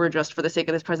slides were just for the sake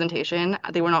of this presentation.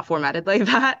 They were not formatted like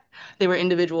that. They were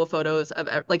individual photos of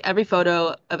like every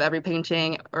photo of every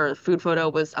painting or food photo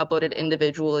was uploaded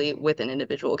individually with an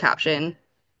individual caption.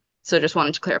 So just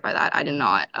wanted to clarify that. I did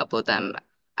not upload them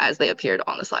as they appeared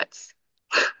on the slides.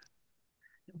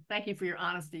 Thank you for your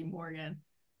honesty, Morgan.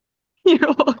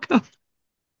 You're welcome.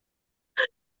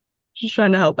 Just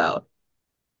trying to help out.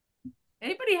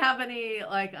 Anybody have any,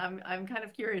 like, I'm kind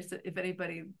of curious if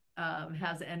anybody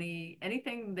has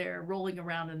anything they're rolling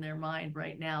around in their mind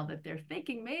right now that they're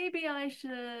thinking maybe I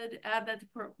should add that to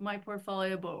my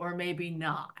portfolio, but or maybe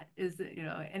not. Is it,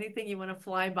 anything you want to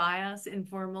fly by us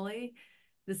informally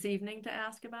this evening to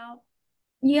ask about?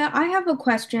 Yeah, I have a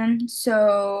question.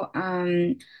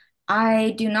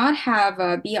 I do not have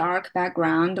a B.Arch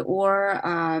background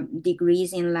or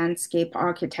degrees in landscape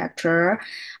architecture,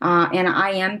 and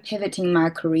I am pivoting my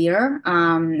career.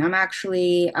 I'm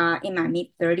actually in my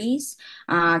mid-30s,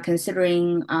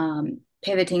 considering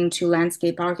pivoting to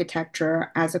landscape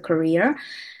architecture as a career.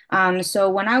 So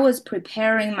when I was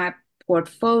preparing my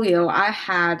portfolio, I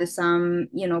had some,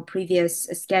 previous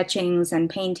sketchings and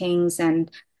paintings and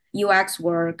UX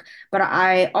work, but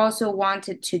I also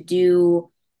wanted to do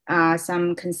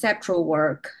some conceptual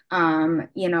work,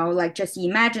 like just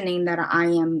imagining that I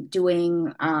am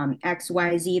doing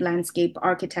XYZ landscape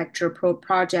architecture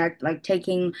project, like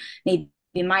taking maybe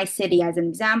my city as an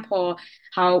example,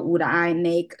 how would I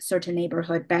make certain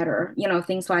neighborhood better,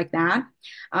 things like that.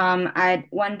 I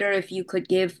wonder if you could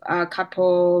give a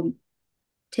couple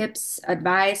tips,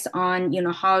 advice on,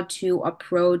 how to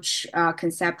approach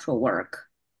conceptual work.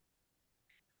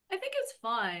 I think it's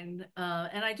fun,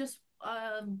 and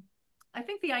I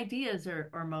think the ideas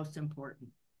are most important,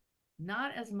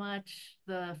 not as much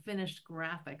the finished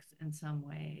graphics in some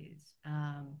ways.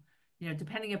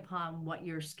 Depending upon what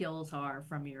your skills are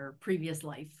from your previous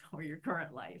life or your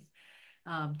current life.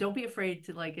 Don't be afraid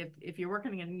to, like, if you're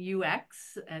working in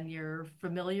UX and you're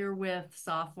familiar with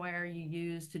software you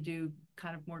use to do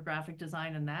kind of more graphic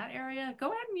design in that area, go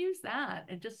ahead and use that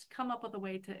and just come up with a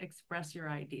way to express your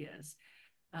ideas.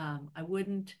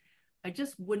 I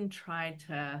just wouldn't try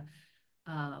to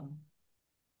um,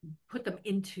 put them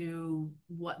into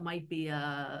what might be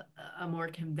a more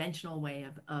conventional way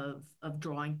of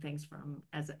drawing things from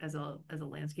as a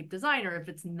landscape designer if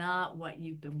it's not what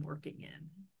you've been working in.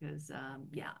 Because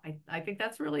yeah, I think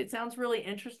it sounds really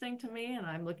interesting to me, and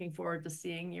I'm looking forward to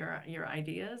seeing your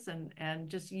ideas and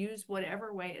just use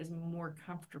whatever way is more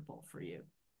comfortable for you.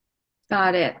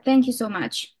 Got it. Thank you so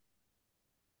much.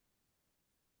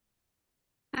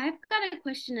 I've got a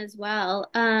question as well.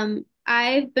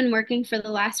 I've been working for the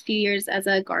last few years as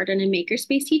a garden and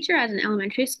makerspace teacher at an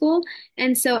elementary school.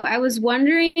 And so I was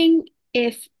wondering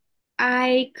if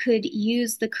I could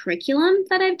use the curriculum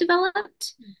that I've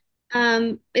developed.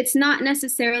 It's not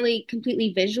necessarily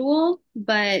completely visual,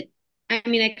 but I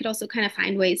mean, I could also kind of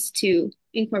find ways to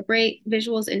incorporate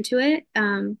visuals into it.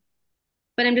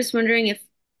 But I'm just wondering if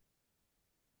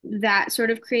that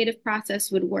sort of creative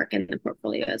process would work in the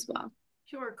portfolio as well.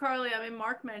 Sure, Carly. I mean,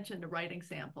 Mark mentioned a writing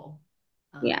sample.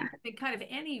 Yeah. I think kind of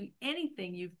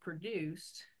anything you've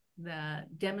produced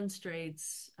that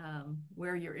demonstrates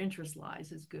where your interest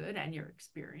lies is good, and your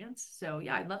experience. So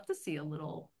yeah, I'd love to see a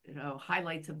little,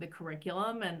 highlights of the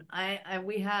curriculum. And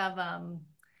we have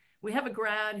a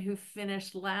grad who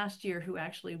finished last year who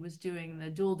actually was doing the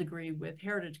dual degree with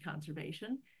heritage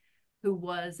conservation, who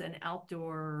was an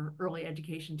outdoor early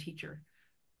education teacher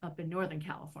up in Northern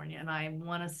California. And I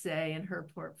want to say in her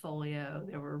portfolio,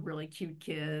 there were really cute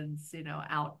kids,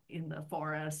 out in the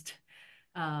forest.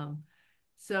 Um,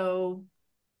 so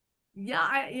yeah,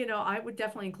 I would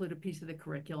definitely include a piece of the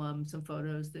curriculum, some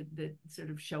photos that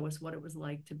sort of show us what it was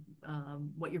like to,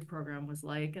 what your program was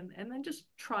like, and then just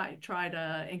try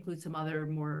to include some other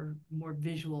more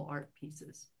visual art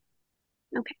pieces.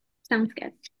 Okay. Sounds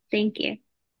good. Thank you.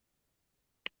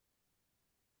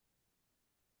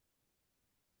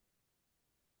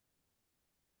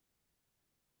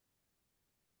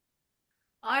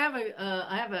 I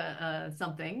have a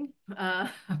something.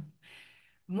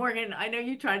 Morgan, I know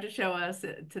you tried to show us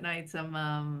tonight some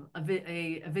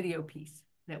a video piece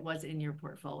that was in your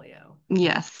portfolio.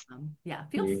 Yes. Yeah,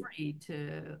 feel free to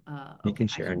You okay, can I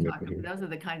share should on your talk about, computer. those are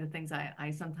the kinds of things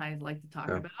I sometimes like to talk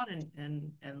Oh, about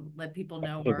and let people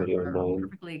know a video are online.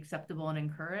 perfectly acceptable and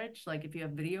encouraged. Like if you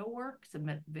have video work,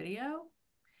 submit video.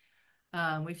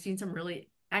 We've seen some really,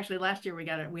 actually last year we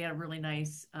had a really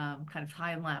nice kind of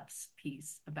time lapse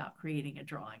piece about creating a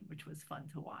drawing, which was fun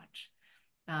to watch.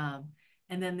 Um,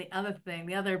 and then the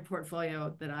other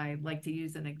portfolio that I like to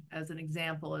use as an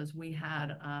example is we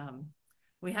had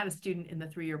a student in the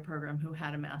 3-year program who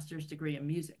had a master's degree in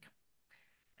music,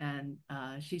 and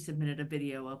she submitted a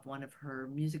video of one of her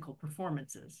musical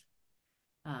performances.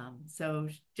 So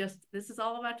just this is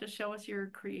all about just show us your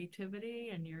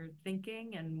creativity and your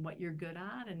thinking and what you're good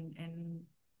at, and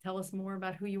tell us more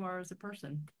about who you are as a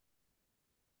person.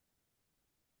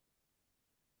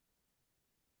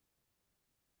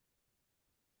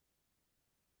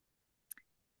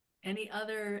 Any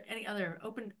other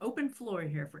open floor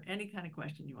here for any kind of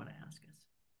question you want to ask us?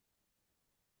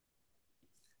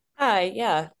 Hi,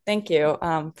 yeah, thank you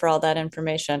for all that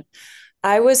information.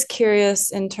 I was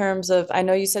curious in terms of, I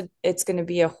know you said it's going to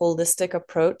be a holistic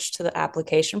approach to the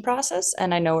application process,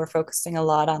 and I know we're focusing a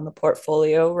lot on the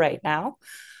portfolio right now.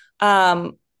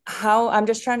 How I'm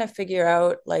just trying to figure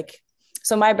out like,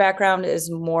 so my background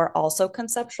is more also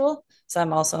conceptual. So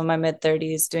I'm also in my mid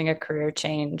 30s doing a career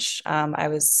change. I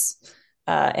was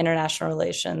international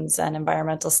relations and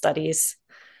environmental studies.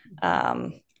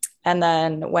 Um, and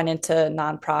then went into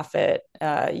nonprofit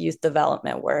youth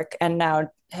development work, and now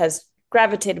has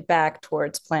gravitated back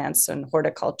towards plants and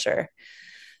horticulture.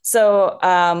 So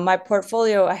my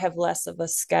portfolio, I have less of a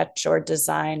sketch or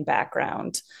design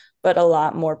background, but a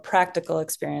lot more practical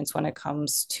experience when it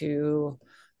comes to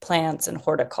plants and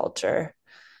horticulture.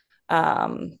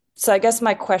 So I guess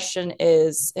my question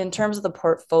is, in terms of the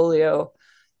portfolio,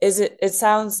 it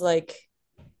sounds like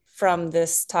from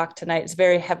this talk tonight, it's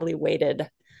very heavily weighted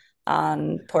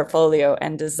on portfolio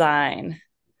and design.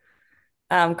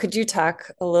 Could you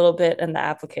talk a little bit in the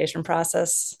application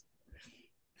process?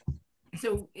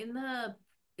 So in the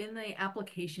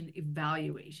application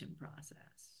evaluation process,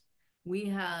 we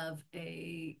have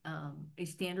a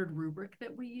standard rubric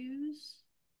that we use,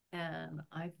 and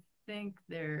I think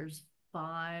there's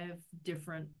 5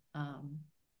 different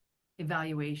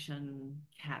evaluation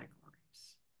categories.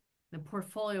 The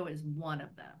portfolio is one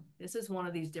of them. This is one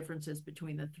of these differences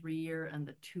between the 3-year and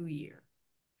the 2-year.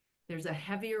 There's a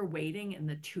heavier weighting in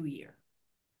the 2-year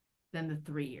than the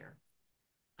 3-year.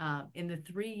 In the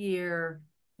 3-year,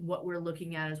 what we're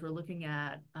looking at is we're looking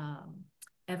at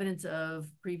evidence of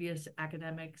previous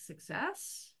academic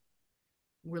success.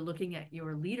 We're looking at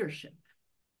your leadership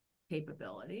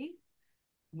capability.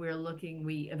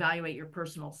 We evaluate your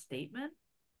personal statement.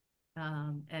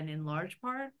 And in large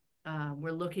part,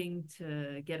 we're looking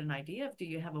to get an idea of, do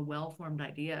you have a well-formed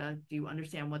idea? Do you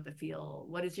understand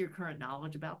what is your current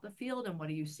knowledge about the field, and what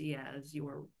do you see as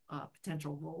your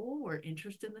potential role or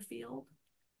interest in the field?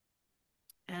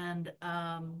 And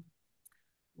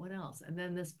what else? And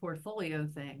then this portfolio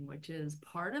thing, which is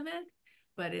part of it,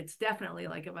 but it's definitely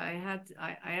like, if I had to,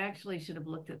 I actually should have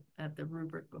looked at the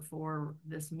rubric before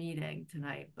this meeting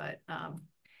tonight, but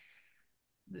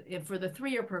for the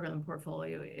 3-year program, the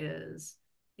portfolio is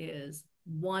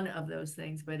one of those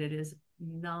things, but it is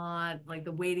not like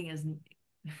the weighting is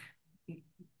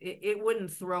it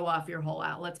wouldn't throw off your whole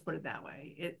out. Let's put it that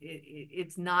way.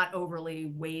 It's not overly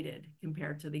weighted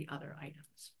compared to the other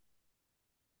items.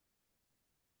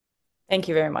 Thank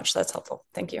you very much. That's helpful.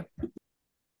 Thank you.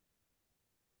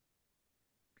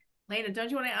 Lena,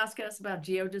 don't you want to ask us about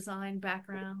geodesign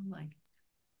background? Like,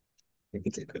 I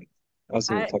could take it. I was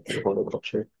going to talk about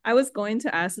horticulture. I was going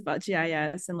to ask about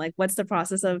GIS and like what's the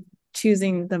process of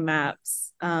choosing the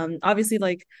maps. Obviously,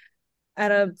 like at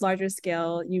a larger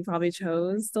scale, you probably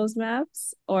chose those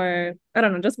maps, or I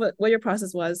don't know, just what your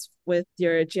process was with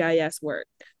your GIS work.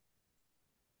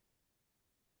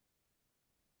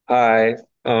 Hi.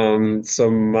 So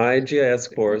my GIS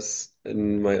course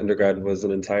in my undergrad was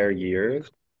an entire year.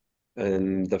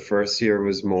 And the first year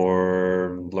was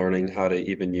more learning how to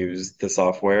even use the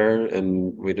software.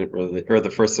 And we didn't really, or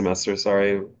the first semester,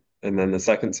 sorry. And then the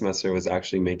second semester was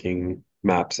actually making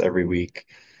maps every week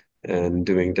and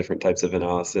doing different types of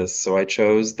analysis. So I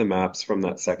chose the maps from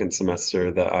that second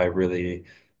semester that I really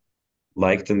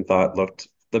liked and thought looked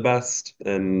the best.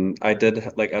 And I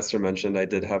did, like Esther mentioned, I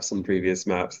did have some previous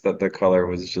maps that the color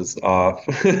was just off.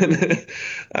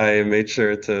 I made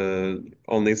sure to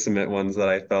only submit ones that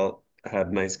I felt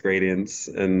had nice gradients,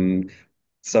 and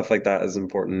stuff like that is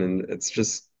important. And it's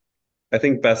just, I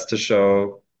think, best to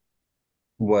show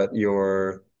what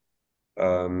your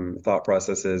thought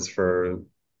process is for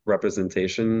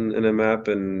representation in a map,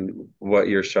 and what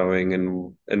you're showing,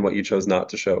 and what you chose not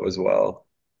to show as well.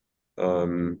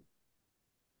 Um,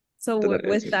 So did that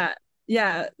with answer? that,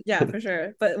 yeah, for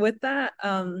sure. But with that,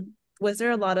 was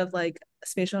there a lot of like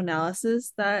spatial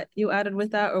analysis that you added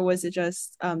with that, or was it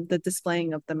just the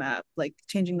displaying of the map, like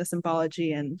changing the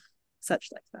symbology and such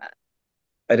like that?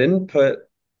 I didn't put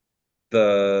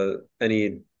the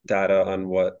any data on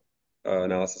what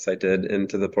analysis I did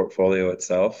into the portfolio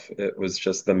itself. It was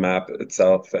just the map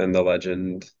itself and the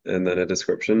legend and then a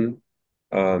description.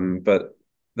 But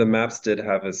the maps did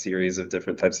have a series of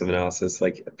different types of analysis,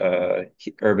 like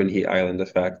urban heat island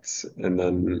effects, and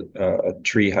then a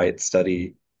tree height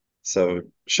study. So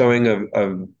showing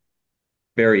a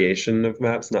variation of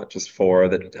maps, not just 4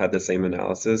 that had the same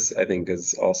analysis, I think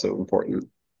is also important.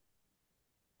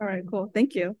 All right, cool.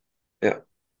 Thank you. Yeah.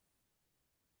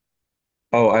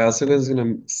 Oh, I also was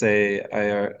gonna say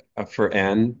for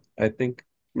Anne, I think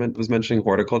was mentioning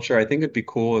horticulture. I think it'd be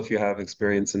cool if you have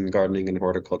experience in gardening and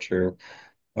horticulture,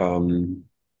 um,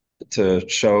 to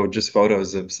show just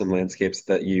photos of some landscapes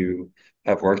that you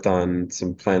have worked on,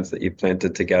 some plants that you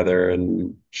planted together,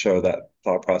 and show that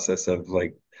thought process of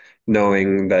like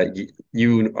knowing that y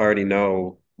you already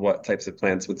know what types of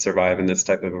plants would survive in this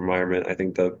type of environment. I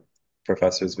think the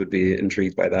professors would be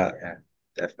intrigued by that. Yeah,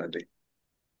 definitely.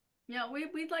 Yeah,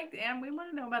 we'd like, and we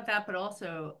want to know about that, but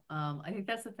also, I think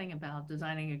that's the thing about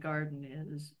designing a garden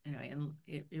is, and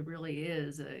it really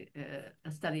is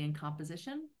a study in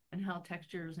composition and how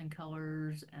textures and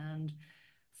colors and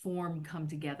form come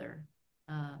together.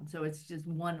 So it's just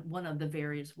one of the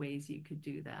various ways you could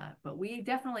do that. But we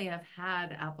definitely have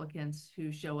had applicants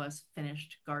who show us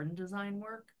finished garden design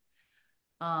work.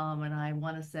 And I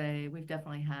want to say we've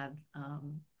definitely had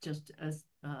just as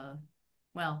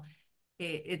well,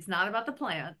 it's not about the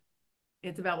plant,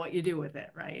 it's about what you do with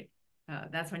it, right?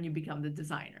 That's when you become the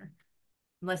designer,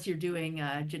 unless you're doing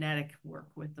genetic work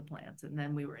with the plants. And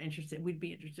then we'd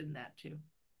be interested in that too.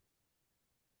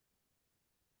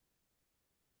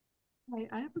 Hi,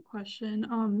 I have a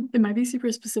question. It might be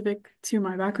super specific to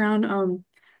my background,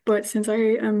 but since I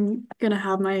am gonna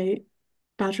have my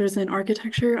bachelor's in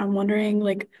architecture, I'm wondering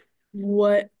like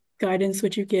what guidance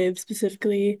would you give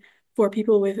specifically for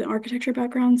people with an architecture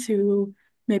backgrounds who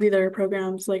maybe their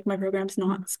programs, like my program's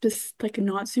not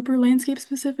not super landscape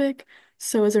specific.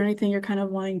 So is there anything you're kind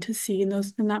of wanting to see in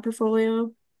that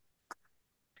portfolio?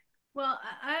 Well,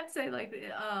 I'd say like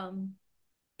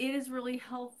it is really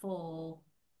helpful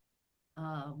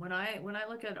when I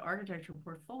look at architecture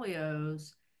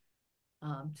portfolios,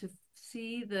 to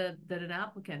see that an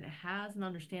applicant has an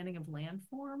understanding of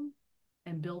landform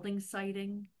and building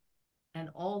siting and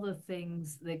all the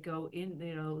things that go in,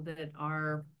 that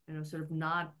are, sort of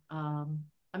not,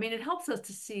 I mean, it helps us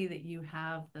to see that you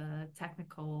have the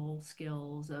technical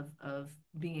skills of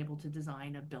being able to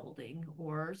design a building,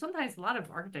 or sometimes a lot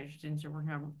of architecture students are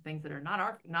working on things that are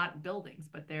not buildings,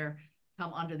 but they're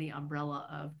come under the umbrella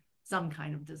of some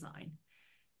kind of design.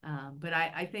 But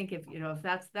I think if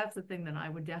that's the thing that I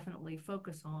would definitely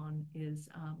focus on is,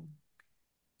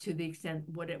 to the extent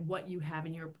what you have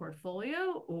in your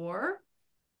portfolio, or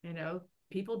you know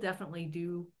people definitely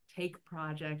do take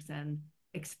projects and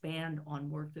expand on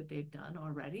work that they've done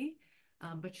already,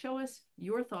 but show us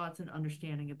your thoughts and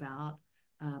understanding about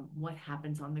what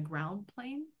happens on the ground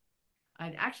plane.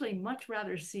 I'd actually much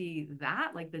rather see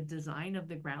that, like the design of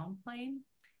the ground plane,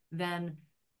 than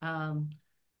um,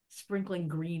 sprinkling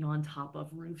green on top of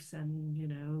roofs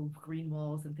and green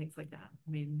walls and things like that. I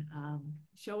mean,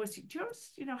 show us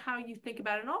how you think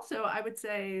about it. And also, I would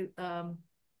say,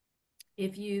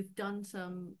 if you've done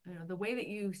some, the way that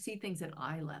you see things at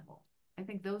eye level, I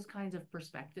think those kinds of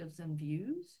perspectives and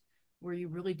views, where you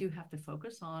really do have to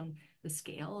focus on the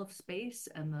scale of space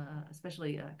and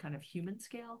especially a kind of human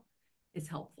scale, is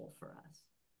helpful for us.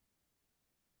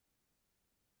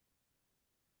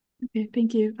 Okay,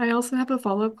 thank you. I also have a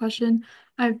follow-up question.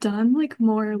 I've done like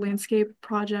more landscape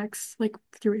projects like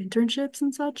through internships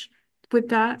and such. Would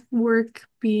that work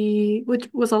be, which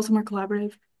was also more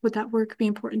collaborative, would that work be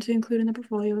important to include in the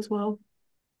portfolio as well?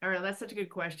 All right, that's such a good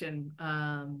question.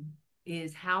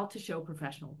 Is how to show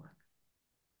professional work.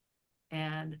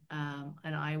 And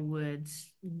I would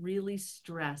really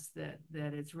stress that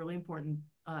it's really important,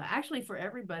 actually, for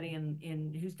everybody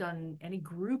in who's done any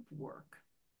group work.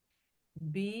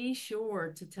 Be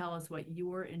sure to tell us what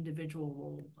your individual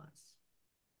role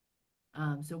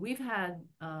was. So we've had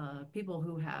people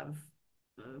who have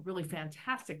really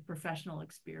fantastic professional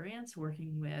experience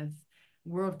working with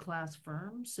world-class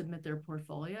firms submit their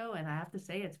portfolio, and I have to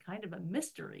say it's kind of a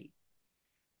mystery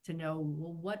to know,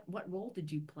 well, what role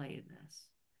did you play in this?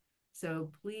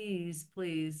 So please,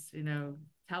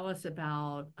 tell us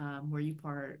about where you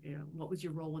what was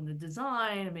your role in the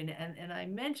design? I mean, and I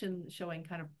mentioned showing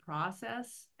kind of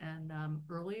process and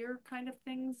earlier kind of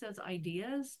things as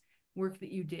ideas, work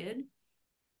that you did,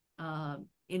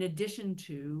 in addition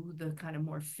to the kind of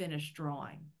more finished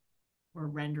drawing or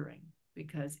rendering,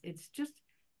 because it's just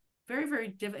very, very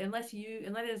difficult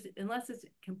unless it's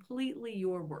completely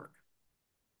your work.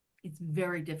 It's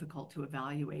very difficult to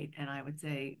evaluate, and I would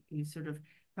say you sort of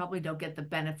probably don't get the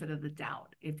benefit of the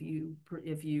doubt if you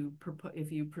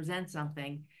present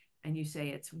something and you say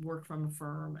it's work from a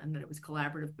firm and that it was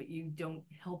collaborative, but you don't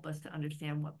help us to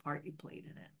understand what part you played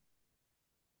in it.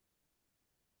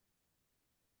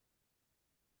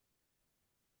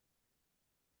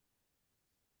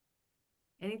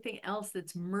 Anything else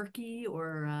that's murky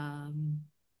or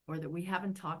that we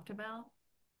haven't talked about?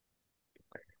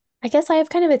 I guess I have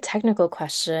kind of a technical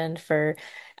question for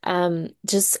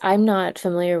just I'm not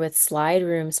familiar with Slide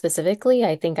Room specifically.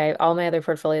 I think I all my other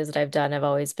portfolios that I've done have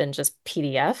always been just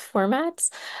PDF formats.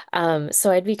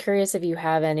 So I'd be curious if you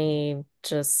have any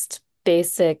just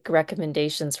basic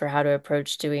recommendations for how to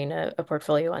approach doing a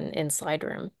portfolio in Slide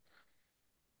Room.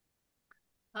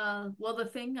 Well, the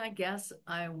thing I guess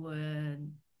I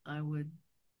would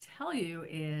tell you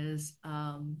is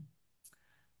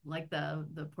like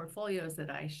the portfolios that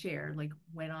I share, like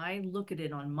when I look at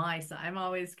it on my side, I'm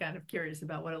always kind of curious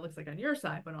about what it looks like on your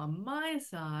side, but on my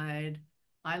side,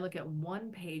 I look at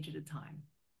one page at a time.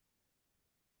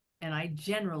 And I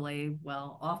generally,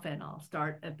 well, often I'll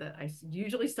start at I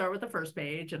usually start with the first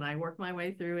page and I work my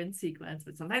way through in sequence,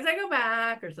 but sometimes I go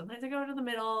back or sometimes I go to the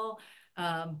middle.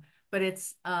 Um, but it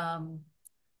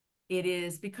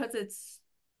is because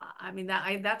I mean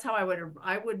that's how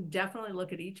I would definitely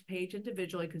look at each page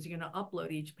individually because you're going to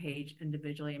upload each page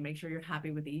individually and make sure you're happy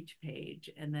with each page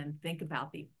and then think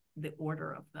about the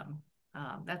order of them.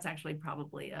 That's actually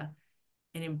probably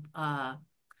an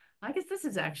I guess this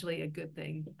is actually a good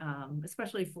thing,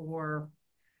 especially for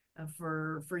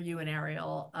you and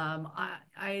Ariel.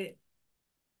 I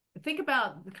think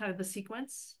about the kind of the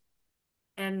sequence,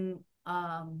 and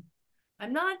I'm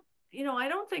not, I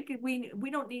don't think we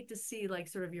don't need to see like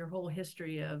sort of your whole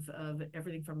history of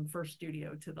everything from first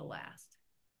studio to the last,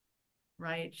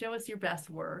 right? Show us your best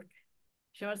work.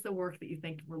 Show us the work that you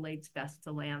think relates best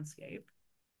to landscape.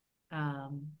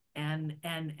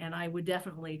 And I would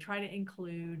definitely try to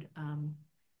include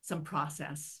some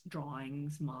process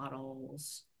drawings,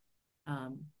 models,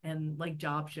 and like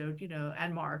Job showed,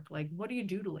 and Mark, like what are you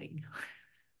doodling?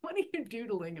 What are you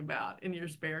doodling about in your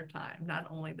spare time? Not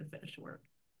only the finished work.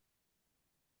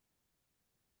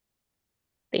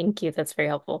 Thank you. That's very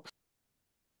helpful.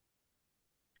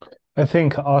 I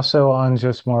think also on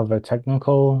just more of a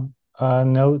technical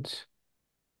note,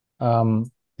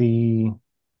 the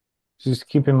just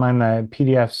keep in mind that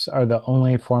PDFs are the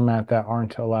only format that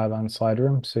aren't allowed on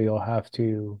SlideRoom, so you'll have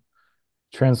to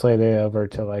translate it over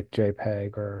to like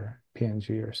JPEG or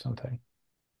PNG or something.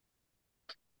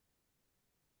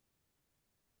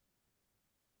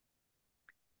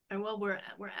 And well, we're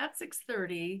at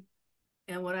 6:30.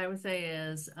 And what I would say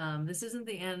is this isn't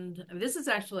the end. I mean, this is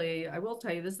actually, I will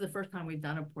tell you, this is the first time we've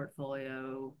done a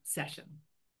portfolio session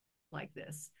like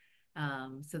this.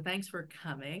 So thanks for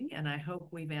coming. And I hope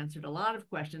we've answered a lot of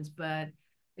questions. But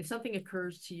if something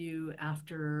occurs to you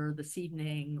after this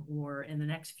evening or in the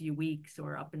next few weeks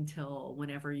or up until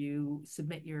whenever you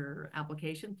submit your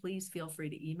application, please feel free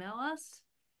to email us.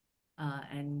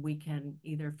 And we can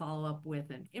either follow up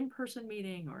with an in-person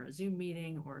meeting or a Zoom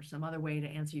meeting or some other way to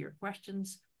answer your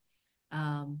questions.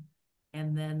 Um,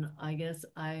 and then I guess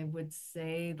I would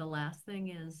say the last thing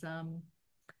is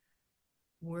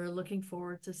we're looking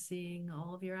forward to seeing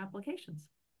all of your applications.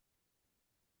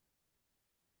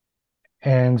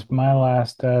 And my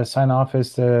last sign off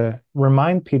is to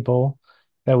remind people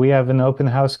that we have an open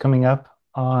house coming up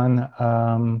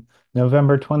on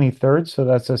November 23rd. So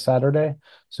that's a Saturday.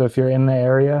 So if you're in the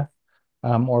area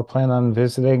or plan on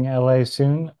visiting LA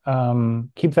soon,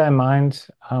 keep that in mind.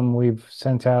 We've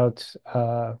sent out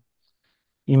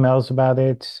emails about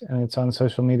it and it's on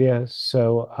social media.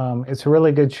 So it's a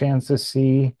really good chance to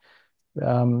see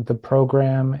the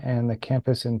program and the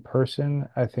campus in person.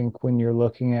 I think when you're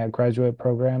looking at graduate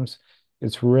programs,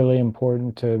 it's really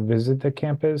important to visit the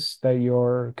campus that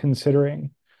you're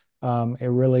considering. It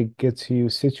really gets you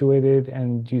situated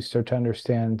and you start to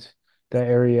understand the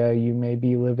area you may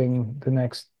be living the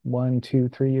next 1, 2,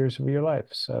 3 years of your life.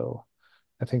 So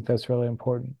I think that's really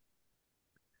important.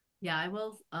 Yeah, I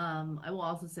will. I will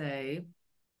also say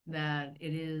that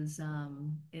it is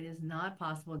not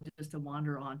possible just to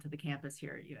wander onto the campus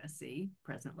here at USC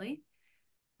presently.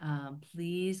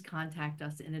 Please contact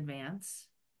us in advance.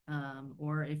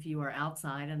 Or if you are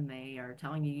outside and they are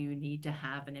telling you you need to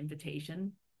have an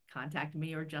invitation, contact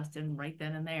me or Justin right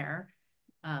then and there.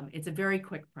 It's a very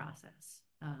quick process.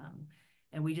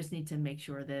 And we just need to make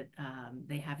sure that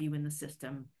they have you in the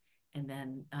system. And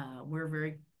then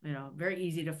we're very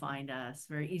easy to find us,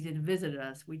 very easy to visit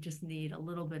us. We just need a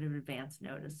little bit of advance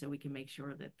notice so we can make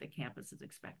sure that the campus is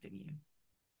expecting you.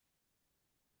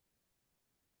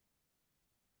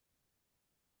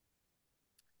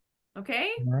 Okay.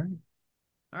 All right.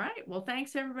 All right. Well,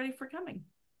 thanks everybody for coming.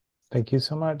 Thank you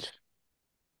so much.